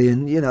 exactly.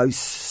 And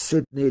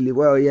Sid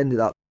he ended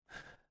up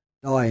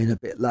dying a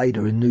bit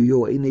later in New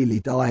York. He nearly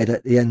died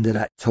at the end of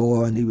that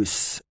tour, and he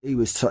was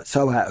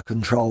so out of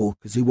control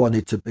because he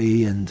wanted to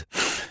be, and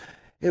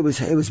it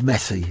was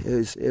messy.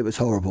 It was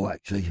horrible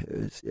actually.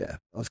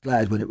 I was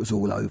glad when it was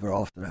all over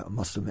after that, I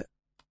must admit.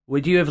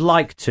 Would you have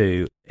liked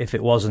to, if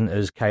it wasn't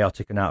as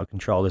chaotic and out of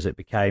control as it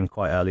became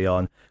quite early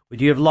on,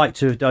 would you have liked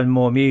to have done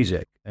more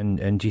music?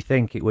 And do you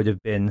think it would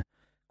have been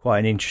quite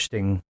an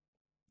interesting,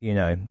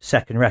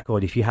 second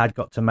record if you had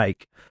got to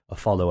make a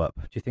follow-up?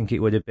 Do you think it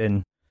would have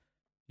been,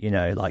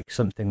 like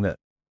something that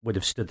would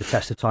have stood the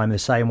test of time the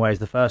same way as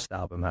the first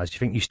album has? Do you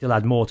think you still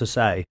had more to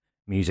say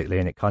musically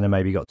and it kind of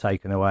maybe got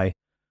taken away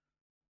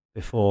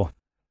before?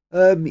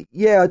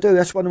 Yeah, I do.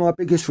 That's one of my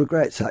biggest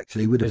regrets,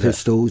 actually, with the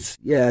Pistols.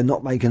 Yeah,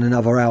 not making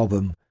another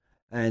album.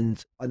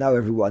 And I know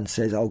everyone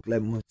says, oh,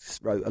 Glenn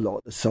wrote a lot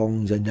of the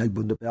songs and they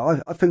wouldn't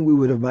have. I think we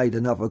would have made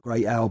another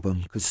great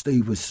album, because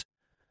Steve was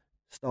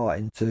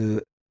starting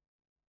to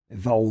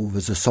evolve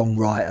as a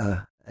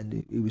songwriter,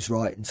 and he was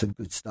writing some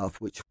good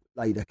stuff, which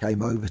later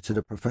came over to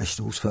the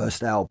Professionals'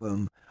 first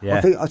album. Yeah.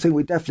 I think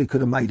we definitely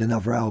could have made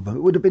another album.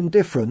 It would have been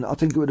different. I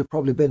think it would have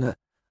probably been a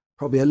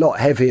lot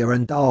heavier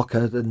and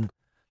darker than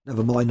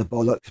Never Mind the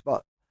Bollocks,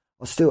 but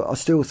I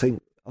still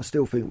think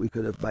we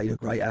could have made a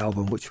great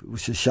album, which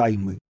was a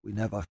shame we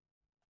never.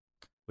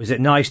 Was it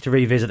nice to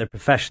revisit the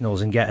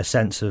Professionals and get a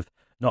sense of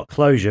not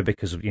closure,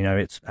 because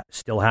it's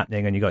still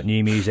happening and you got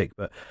new music,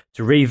 but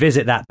to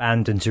revisit that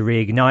band and to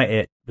reignite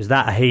it? Was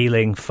that a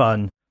healing,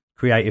 fun,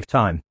 creative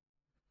time?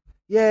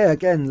 Yeah,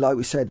 again, like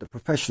we said, the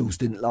Professionals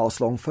didn't last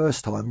long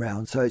first time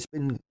round, so it's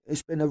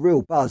been a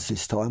real buzz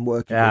this time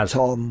working with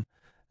Tom.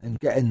 And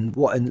getting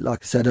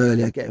like I said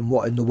earlier, getting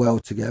What in the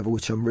World together,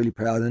 which I'm really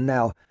proud of. And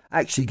now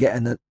actually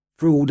getting it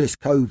through all this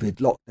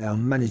COVID lockdown,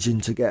 managing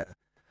to get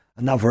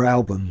another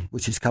album,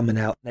 which is coming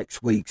out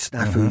next week,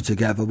 Snafu,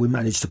 together. We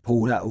managed to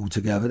pull that all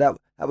together. That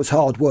was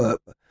hard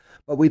work,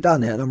 but we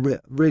done it, and I'm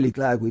really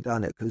glad we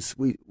done it, because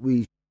we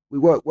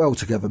work well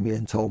together, me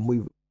and Tom.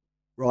 We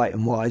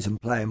writing wise and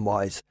playing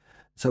wise,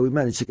 so we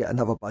managed to get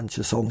another bunch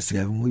of songs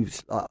together. And we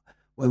was like,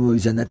 when we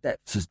was in the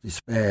depths of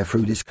despair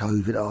through this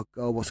COVID, oh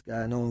God, what's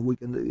going on?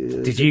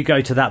 Did you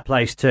go to that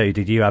place too?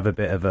 Did you have a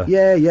bit of a?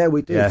 Yeah,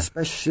 we did. Yeah.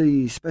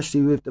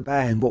 Especially with the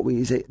band.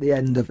 Is it the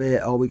end of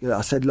it?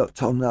 I said, look,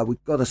 Tom, no,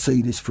 we've got to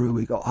see this through.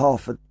 We got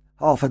half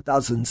a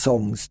dozen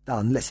songs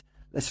done. Let's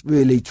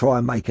really try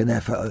and make an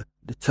effort,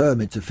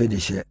 determined to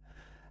finish it.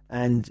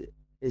 And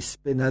it's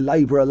been a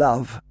labour of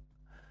love,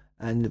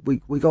 and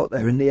we got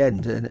there in the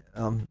end, and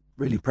I'm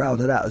really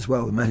proud of that as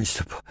well. We managed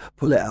to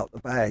pull it out the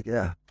bag.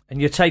 Yeah. And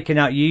you're taking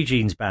out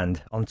Eugene's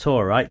band on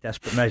tour, right?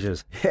 Desperate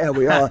Measures. Yeah,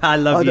 we are. I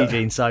love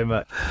Eugene so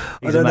much.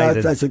 He's I don't amazing. know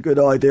if that's a good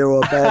idea or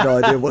a bad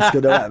idea, what's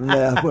going to happen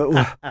there. But,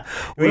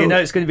 well, you know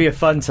it's going to be a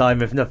fun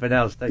time, if nothing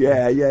else, don't you?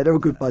 Yeah, they're a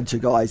good bunch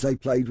of guys. They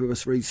played with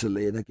us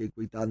recently in a gig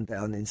we done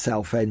down in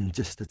Southend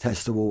just to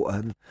test the water,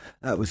 and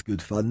that was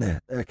good fun.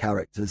 They're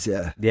characters,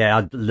 yeah. Yeah,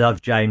 I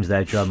love James,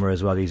 their drummer,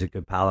 as well. He's a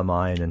good pal of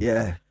mine. And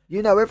yeah.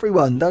 You know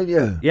everyone, don't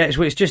you? Yeah,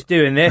 it's just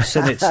doing this,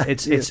 and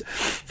it's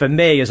for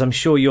me, as I'm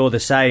sure you're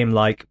the same.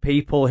 Like,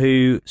 people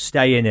who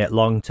stay in it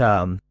long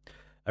term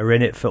are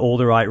in it for all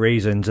the right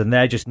reasons, and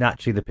they're just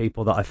naturally the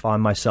people that I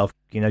find myself,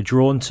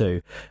 drawn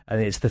to.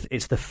 And it's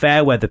the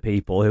fair weather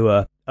people who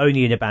are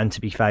only in a band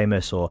to be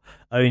famous, or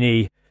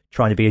only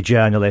trying to be a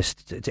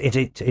journalist to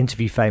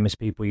interview famous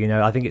people.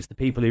 I think it's the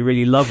people who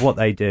really love what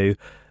they do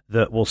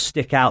that will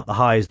stick out the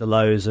highs, the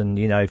lows, and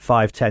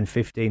 5, 10,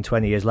 15,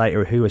 20 years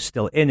later who are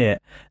still in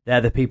it.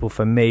 They're the people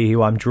for me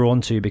who I'm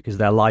drawn to because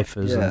they're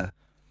lifers.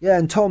 Yeah,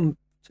 and Tom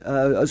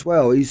as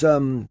well. He's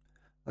like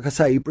I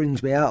say, he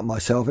brings me out of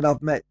myself, and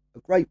I've met a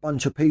great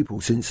bunch of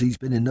people since he's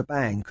been in the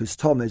band, because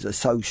Tom is a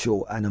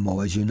social animal,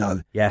 as you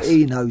know. Yes.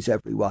 He knows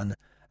everyone,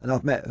 and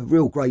I've met a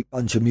real great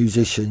bunch of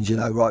musicians,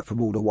 right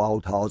from all the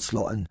Wild Hard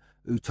slot and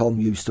who Tom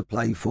used to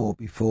play for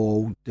before,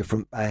 all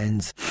different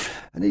bands,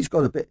 and he's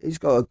got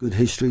a good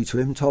history to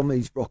him. Tom,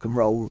 he's rock and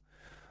roll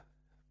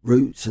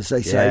roots, as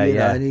they say,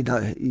 and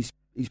he's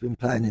been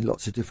playing in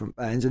lots of different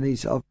bands, and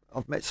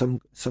I've met some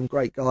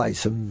great guys,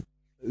 some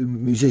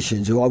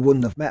musicians who I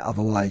wouldn't have met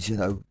otherwise,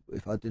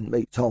 if I didn't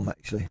meet Tom,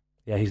 actually.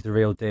 Yeah, he's the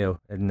real deal,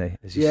 isn't he?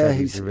 As you said,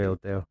 he's the real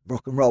deal.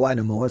 Rock and roll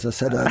animal, as I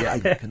said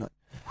earlier. Can I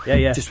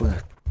yeah. Just want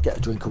to get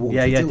a drink of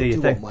water. Yeah, do you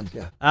think? Want one?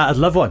 Yeah. I'd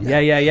love one.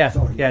 Yeah.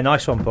 Sorry. Yeah,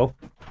 nice one, Paul.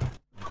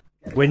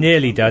 We're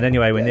nearly done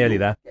anyway, we're nearly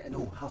there. Getting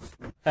all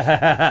husky.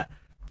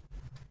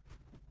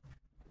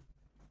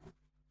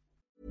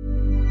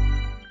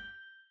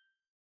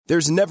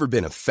 There's never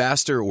been a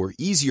faster or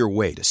easier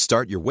way to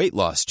start your weight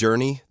loss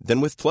journey than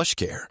with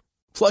PlushCare.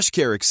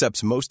 PlushCare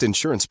accepts most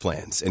insurance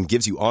plans and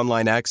gives you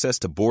online access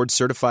to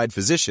board-certified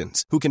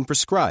physicians who can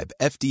prescribe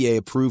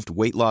FDA-approved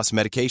weight loss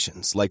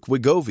medications like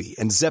Wegovy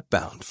and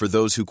Zepbound for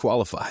those who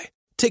qualify.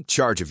 Take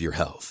charge of your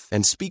health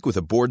and speak with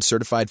a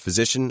board-certified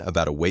physician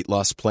about a weight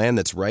loss plan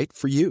that's right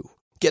for you.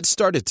 Get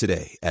started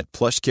today at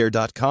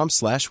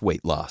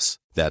plushcare.com/weight loss.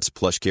 That's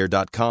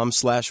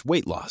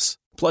plushcare.com/weight loss.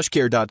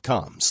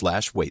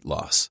 plushcare.com/weight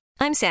loss.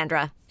 I'm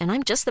Sandra, and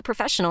I'm just the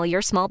professional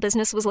your small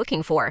business was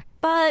looking for.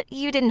 But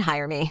you didn't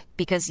hire me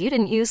because you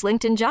didn't use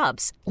LinkedIn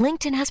Jobs.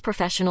 LinkedIn has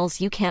professionals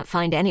you can't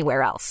find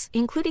anywhere else,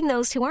 including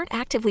those who aren't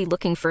actively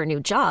looking for a new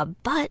job,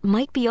 but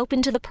might be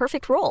open to the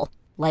perfect role,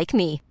 like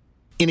me.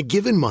 In a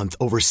given month,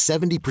 over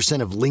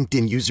 70% of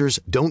LinkedIn users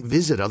don't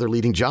visit other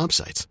leading job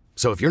sites.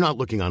 So if you're not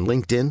looking on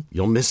LinkedIn,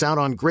 you'll miss out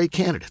on great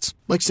candidates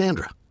like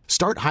Sandra.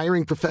 Start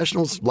hiring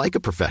professionals like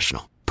a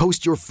professional.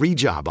 Post your free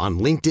job on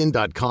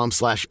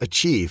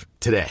linkedin.com/achieve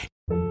today.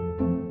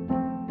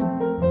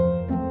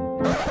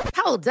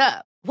 Hold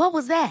up. What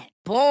was that?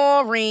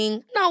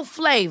 Boring. No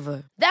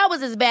flavor. That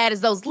was as bad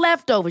as those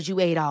leftovers you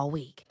ate all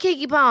week.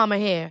 Keke Palmer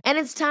here, and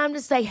it's time to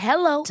say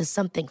hello to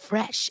something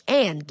fresh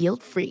and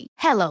guilt-free.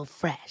 Hello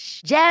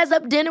Fresh. Jazz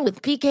up dinner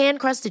with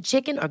pecan-crusted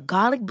chicken or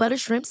garlic butter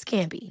shrimp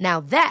scampi. Now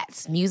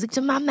that's music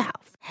to my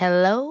mouth.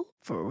 Hello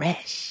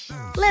Fresh.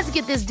 Let's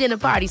get this dinner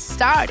party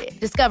started.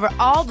 Discover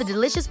all the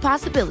delicious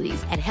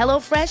possibilities at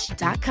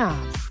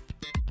HelloFresh.com.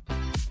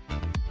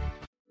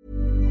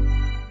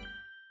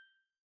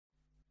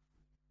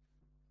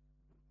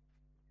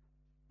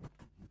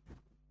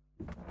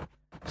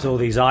 It's all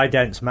these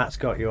idents Matt's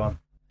got you on.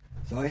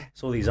 Sorry?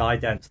 It's all these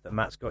idents that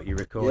Matt's got you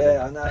recording.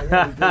 Yeah, I know.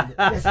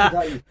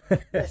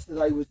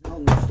 Yesterday was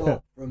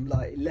non-stop from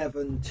like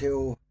 11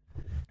 till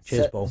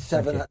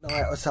 7 at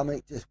night or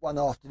something, just one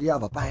after the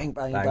other, bang,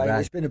 bang, bang.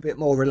 It's been a bit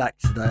more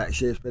relaxed today,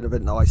 actually. It's been a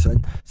bit nicer,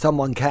 and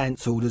someone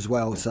cancelled as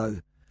well, so...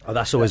 Oh,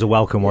 that's always a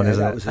welcome one,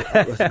 isn't it?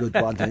 That was a good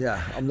one.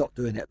 Yeah, I'm not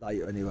doing it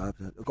later anyway.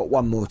 I've got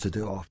one more to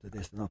do after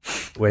this.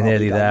 We're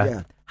nearly there.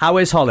 Yeah. How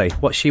is Holly?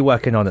 What's she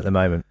working on at the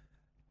moment?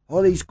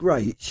 Holly's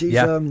great. She's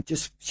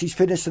she's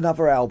finished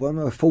another album,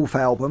 her fourth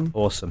album.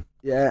 Awesome.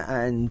 Yeah,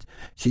 and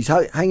she's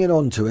hanging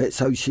on to it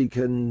so she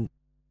can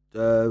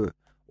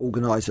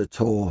organise a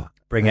tour.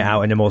 Bring it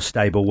out in a more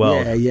stable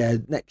world. Yeah.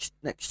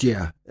 Next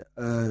year,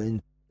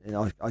 I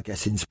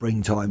guess in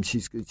springtime,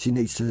 she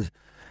needs to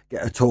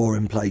get a tour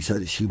in place so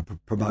that she can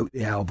promote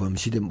the album.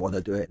 She didn't want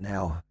to do it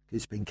now.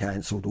 It's been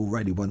cancelled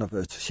already. One of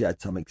her, she had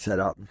something set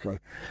up, so I'm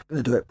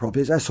going to do it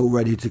properly. That's all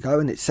ready to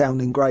go, and it's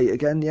sounding great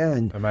again. Yeah,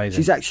 and amazing.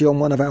 She's actually on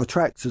one of our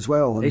tracks as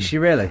well. Is she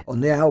really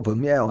on the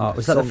album? Yeah.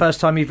 Was that the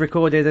first time you've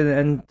recorded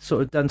and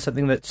sort of done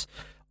something that's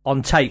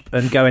on tape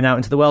and going out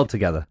into the world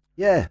together?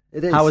 Yeah,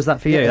 it is. How was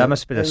that for you? That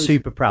must have been a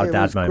super proud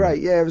dad moment.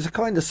 Great. Yeah, it was a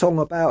kind of song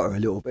about her a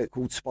little bit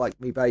called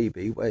 "Spike Me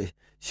Baby," where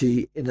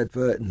she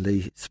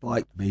inadvertently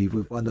spiked me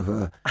with one of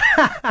her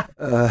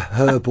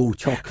herbal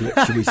chocolate,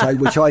 should we say,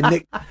 which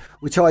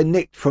I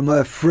nicked from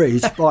her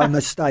fridge by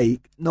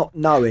mistake, not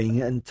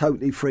knowing, and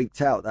totally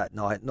freaked out that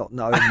night, not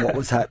knowing what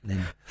was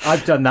happening.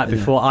 I've done that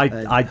before.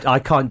 I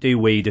can't do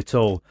weed at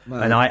all,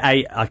 and I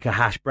ate like a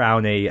hash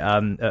brownie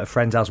at a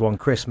friend's house one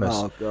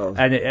Christmas,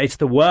 and it's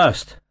the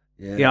worst.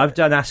 Yeah, I've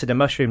done acid and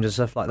mushrooms and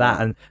stuff like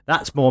that, and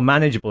that's more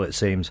manageable, it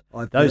seems.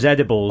 Those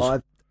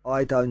edibles.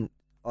 I don't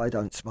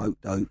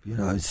smoke dope, you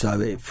know, so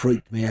it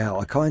freaked me out.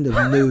 I kind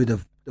of knew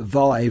the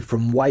vibe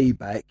from way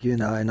back, you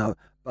know,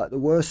 but the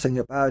worst thing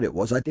about it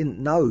was I didn't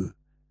know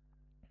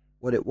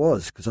what it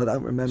was because I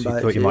don't remember. So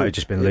you thought you might have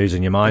just been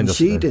losing your mind or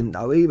something? She didn't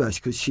know either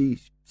because she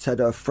said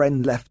her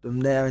friend left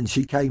them there, and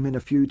she came in a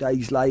few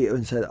days later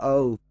and said,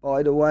 "Oh,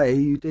 by the way,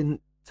 you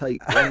didn't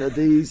take one of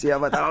these." Yeah, I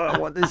went, "Oh,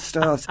 what this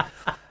stuff."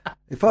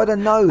 If I'd have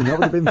known, I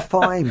would have been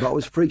fine, but I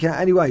was freaking out.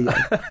 Anyway,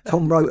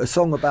 Tom wrote a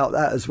song about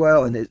that as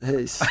well, and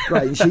it's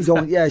great. And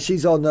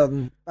she's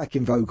on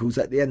backing vocals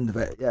at the end of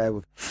it. Yeah,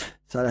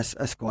 so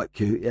that's quite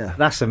cute. Yeah,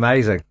 that's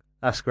amazing.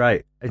 That's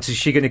great. And is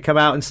she going to come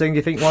out and sing? Do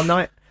you think one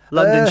night,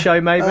 London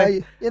show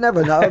maybe? You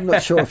never know. I'm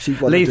not sure if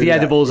she'd want leave to do the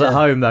edibles that. at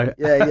home though.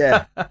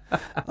 Yeah.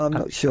 I'm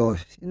not sure.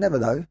 You never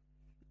know.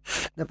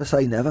 Never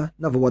say never.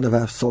 Another one of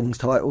our songs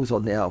titles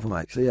on the album.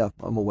 Actually, yeah,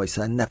 I'm always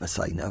saying never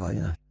say never. You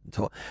know.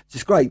 It's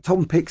just great.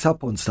 Tom picks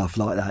up on stuff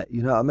like that,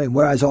 you know what I mean?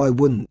 Whereas I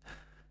wouldn't.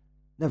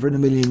 Never in a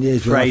million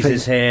years.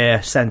 Phrases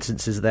here,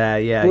 sentences there,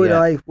 yeah.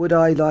 Would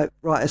I like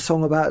write a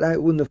song about that?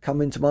 It wouldn't have come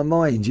into my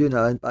mind, you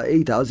know. But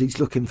he does. He's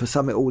looking for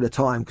something all the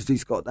time because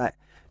he's got that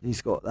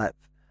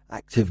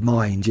active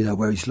mind, you know,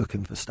 where he's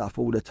looking for stuff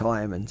all the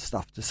time and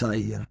stuff to say.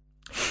 You know.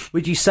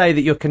 Would you say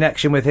that your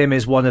connection with him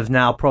is one of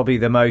now probably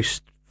the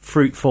most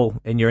fruitful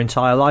in your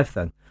entire life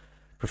then?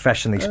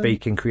 Professionally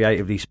speaking,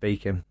 creatively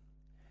speaking?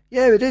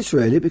 Yeah, it is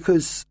really,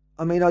 because,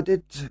 I mean, I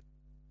did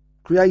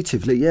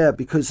creatively, yeah,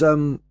 because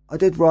I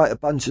did write a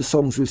bunch of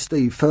songs with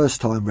Steve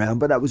first time round,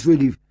 but that was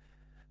really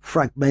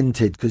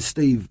fragmented because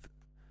Steve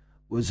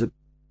was a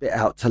bit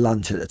out to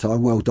lunch at the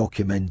time, well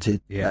documented.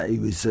 Yeah. He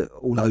was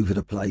all over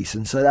the place,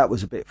 and so that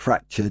was a bit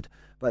fractured.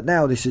 But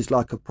now this is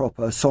like a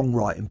proper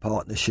songwriting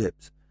partnership,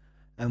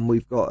 and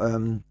we've got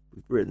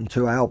we've written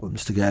 2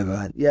 albums together,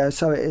 and yeah,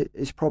 so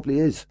it probably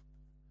is.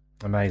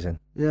 Amazing.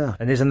 Yeah.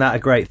 And isn't that a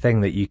great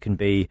thing that you can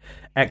be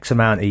X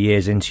amount of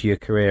years into your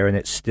career and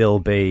it still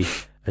be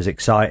as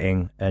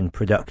exciting and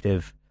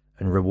productive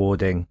and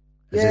rewarding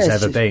as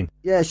it's ever been?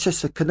 Yeah, it's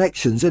just the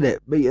connections, isn't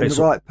it? Meeting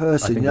the right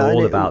person. I think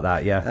all about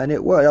that, yeah. And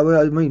it worked.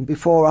 I mean,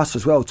 before us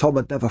as well, Tom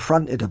had never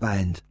fronted a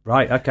band.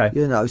 Right, okay.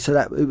 You know, so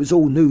that it was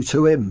all new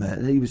to him,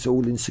 and he was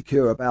all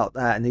insecure about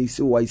that, and he's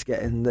always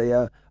getting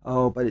the,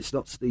 but it's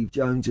not Steve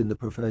Jones in the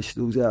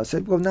Professionals. I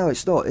said, well, no,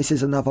 it's not. This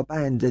is another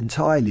band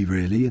entirely,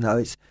 really. You know,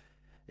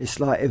 it's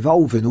like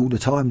evolving all the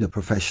time, the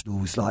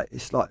Professionals.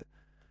 It's like a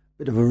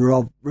bit of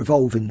a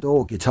revolving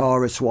door,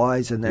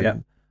 guitarist-wise, and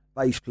then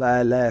bass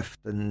player left,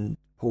 and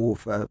Paul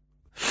for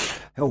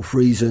health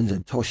reasons,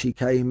 and Toshi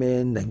came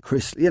in, and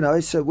Chris. You know,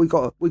 so we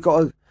got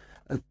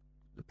a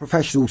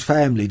Professionals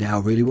family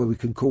now, really, where we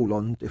can call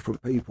on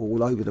different people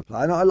all over the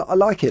place. And I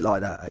like it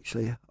like that,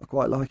 actually. I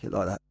quite like it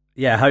like that.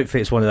 Yeah,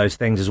 hopefully it's one of those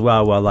things as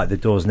well, where like the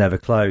doors never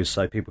close,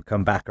 so people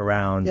come back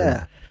around.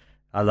 Yeah,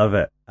 I love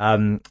it.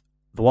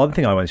 The one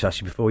thing I wanted to ask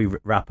you before we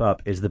wrap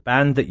up is the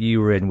band that you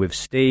were in with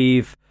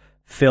Steve,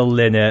 Phil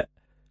Lynott,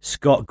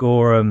 Scott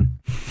Gorham,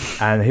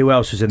 and who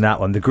else was in that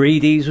one? The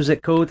Greedies, was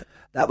it called?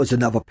 That was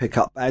another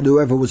pickup band.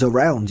 Whoever was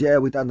around, yeah,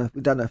 we done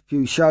a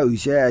few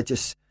shows. Yeah,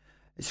 just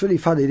it's really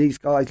funny. These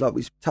guys, like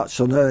we touched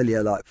on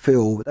earlier, like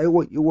Phil,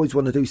 you always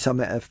want to do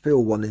something.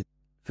 Phil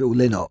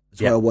Lynott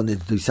as well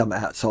wanted to do something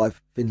outside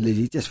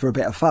Finley just for a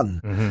bit of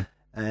fun. Mm-hmm.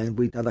 And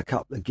we done a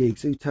couple of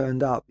gigs. Who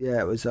turned up?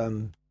 Yeah, it was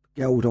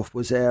Geldof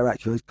was there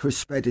actually. Chris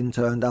Spedding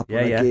turned up on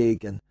a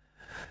gig, and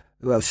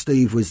well,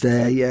 Steve was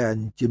there,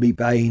 and Jimmy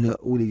Bain,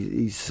 all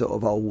these sort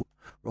of old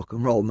rock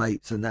and roll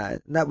mates, and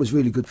that was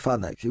really good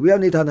fun actually. We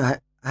only done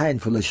a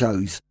handful of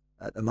shows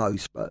at the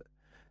most, but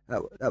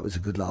that was a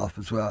good laugh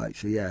as well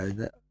actually. Yeah,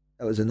 that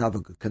was another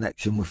good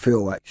connection with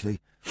Phil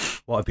actually.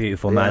 What a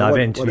beautiful man. I've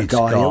interviewed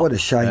Scott. What a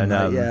shame,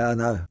 mate. Yeah, I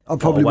know. I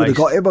probably would have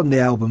got him on the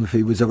album if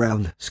he was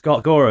around.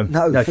 Scott Gorham?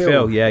 No,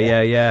 Phil.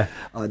 Yeah.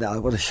 I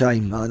know. What a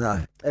shame. I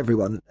know.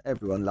 Everyone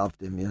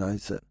loved him, you know.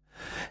 It's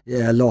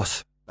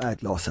loss.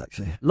 Bad loss,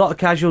 actually. A lot of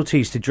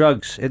casualties to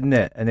drugs, isn't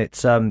it? And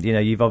it's,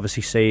 you've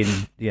obviously seen,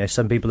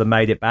 some people have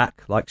made it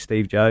back, like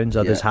Steve Jones,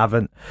 others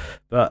haven't.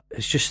 But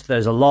it's just,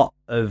 there's a lot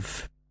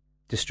of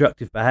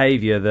destructive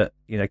behaviour that,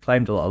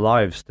 claimed a lot of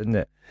lives, didn't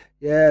it?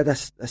 Yeah,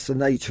 that's the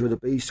nature of the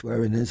beast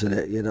we're in, isn't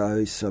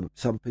it?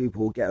 Some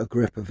people get a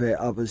grip of it,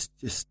 others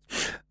just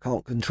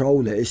can't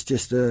control it. It's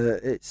just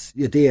it's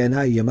your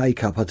DNA, your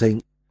makeup, I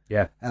think.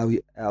 Yeah.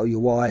 How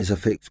your wires are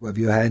fixed, whether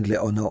you handle it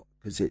or not,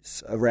 because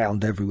it's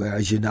around everywhere,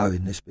 as you know,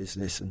 in this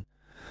business. And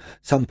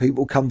some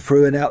people come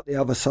through and out the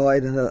other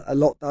side, and a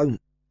lot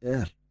don't.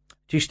 Yeah.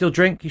 Do you still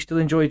drink? You still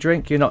enjoy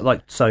drink? You're not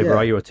like sober,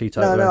 are you, or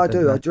teetotal? No, I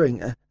do. I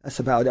drink. That's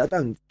about it. I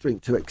don't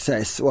drink to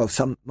excess. Well,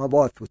 my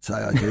wife would say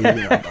I do.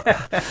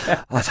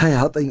 But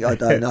I think I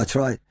don't. I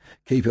try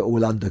keep it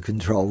all under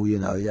control.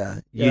 Yeah.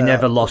 You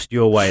never lost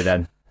your way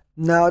then?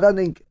 No, I don't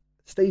think.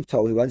 Steve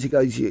told me once. He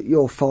goes,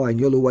 "You're fine.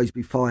 You'll always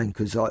be fine."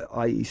 Because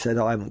he said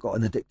I haven't got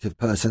an addictive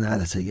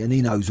personality, and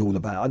he knows all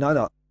about it. I know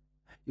that.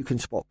 You can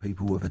spot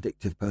people with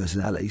addictive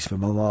personalities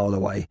from a mile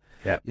away.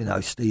 Yep.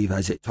 Steve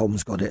has it,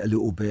 Tom's got it a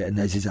little bit, and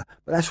there's but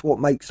that's what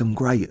makes them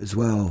great as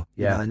well.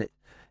 Yeah. And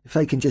if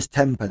they can just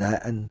temper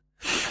that and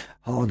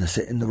harness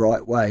it in the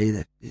right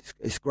way,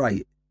 it's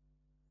great.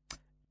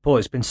 Paul,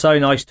 it's been so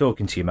nice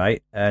talking to you,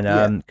 mate,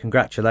 and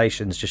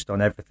congratulations just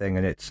on everything.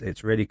 And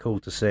it's really cool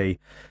to see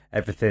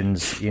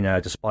everything's,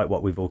 despite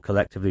what we've all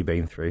collectively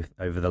been through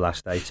over the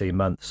last 18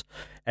 months,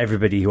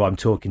 everybody who I'm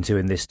talking to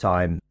in this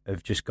time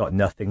have just got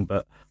nothing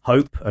but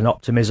hope and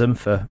optimism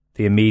for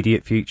the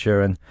immediate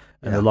future and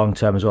the long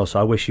term as well.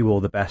 So I wish you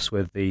all the best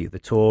with the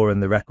tour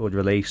and the record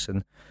release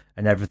and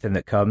everything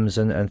that comes.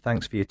 And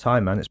thanks for your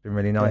time, man. It's been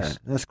really nice. Yeah,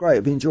 that's great.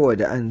 I've enjoyed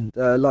it. And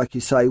like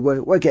you say,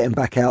 we're getting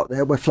back out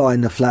there. We're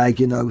flying the flag,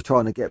 we're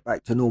trying to get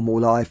back to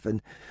normal life.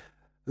 And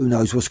who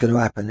knows what's going to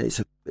happen. It's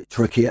a bit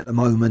tricky at the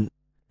moment.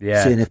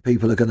 Yeah. Seeing if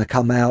people are going to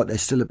come out. They're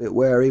still a bit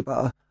wary.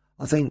 But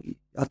I think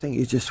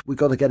we've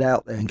got to get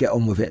out there and get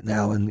on with it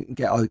now and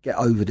get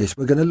over this.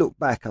 We're going to look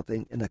back, I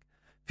think, in a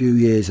few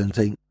years and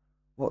think,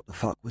 what the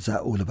fuck was that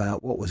all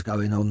about? What was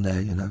going on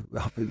there?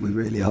 I think we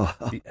really are.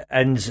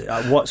 And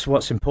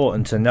what's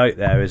important to note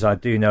there is I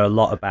do know a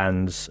lot of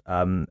bands,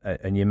 and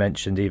you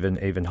mentioned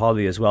even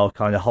Holly as well,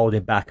 kind of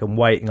holding back and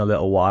waiting a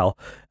little while.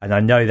 And I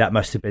know that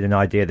must have been an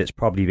idea that's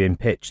probably been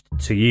pitched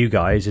to you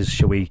guys: is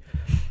should we,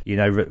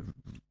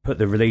 put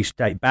the release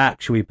date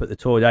back? Should we put the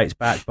tour dates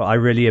back? But I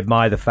really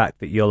admire the fact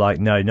that you're like,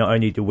 no, not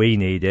only do we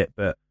need it,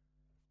 but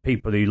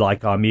people who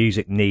like our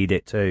music need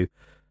it too.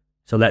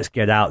 So let's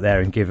get out there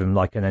and give them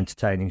like an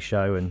entertaining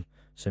show and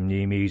some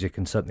new music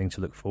and something to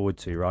look forward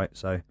to, right?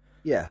 So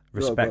yeah,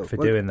 respect for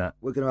doing that.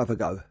 We're going to have a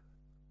go.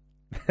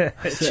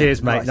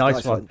 Cheers, mate.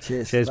 Nice one.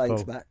 Cheers. Cheers,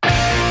 thanks, Paul. Matt.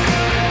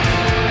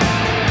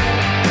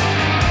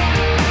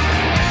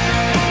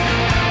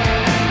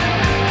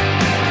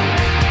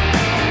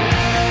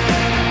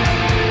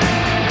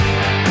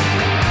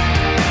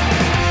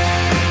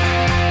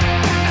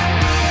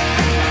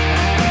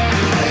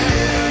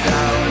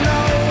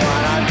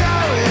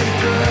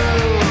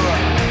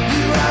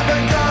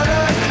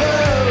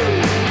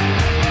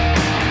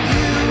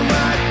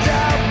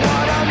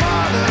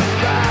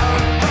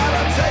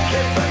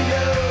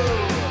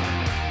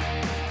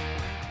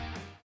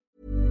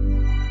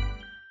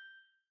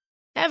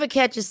 Ever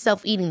catch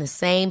yourself eating the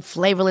same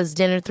flavorless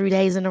dinner 3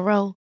 days in a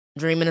row?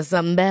 Dreaming of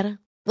something better?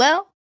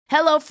 Well,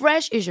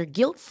 HelloFresh is your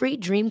guilt-free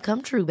dream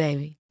come true,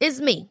 baby.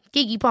 It's me,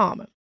 Keke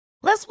Palmer.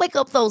 Let's wake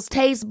up those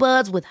taste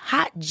buds with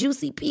hot,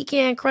 juicy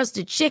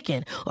pecan-crusted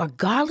chicken or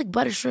garlic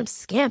butter shrimp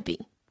scampi.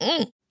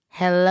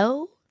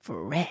 Hello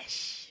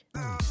Fresh.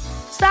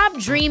 Stop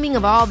dreaming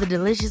of all the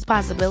delicious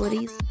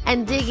possibilities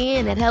and dig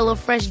in at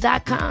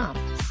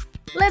HelloFresh.com.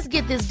 Let's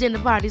get this dinner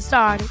party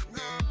started.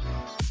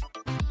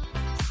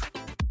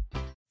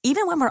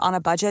 Even when we're on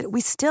a budget,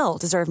 we still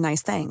deserve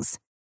nice things.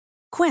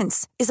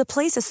 Quince is a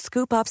place to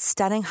scoop up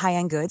stunning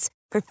high-end goods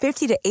for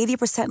 50 to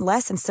 80%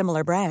 less than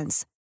similar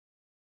brands.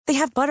 They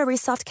have buttery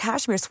soft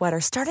cashmere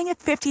sweaters starting at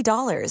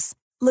 $50,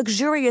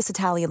 luxurious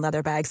Italian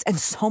leather bags, and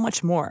so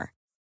much more.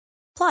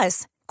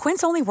 Plus,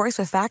 Quince only works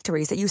with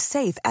factories that use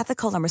safe,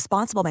 ethical, and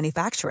responsible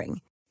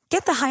manufacturing.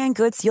 Get the high-end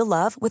goods you'll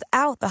love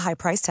without the high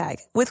price tag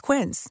with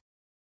Quince.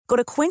 Go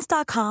to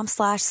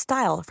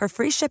quince.com/style for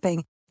free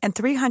shipping and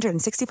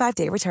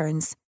 365-day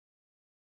returns.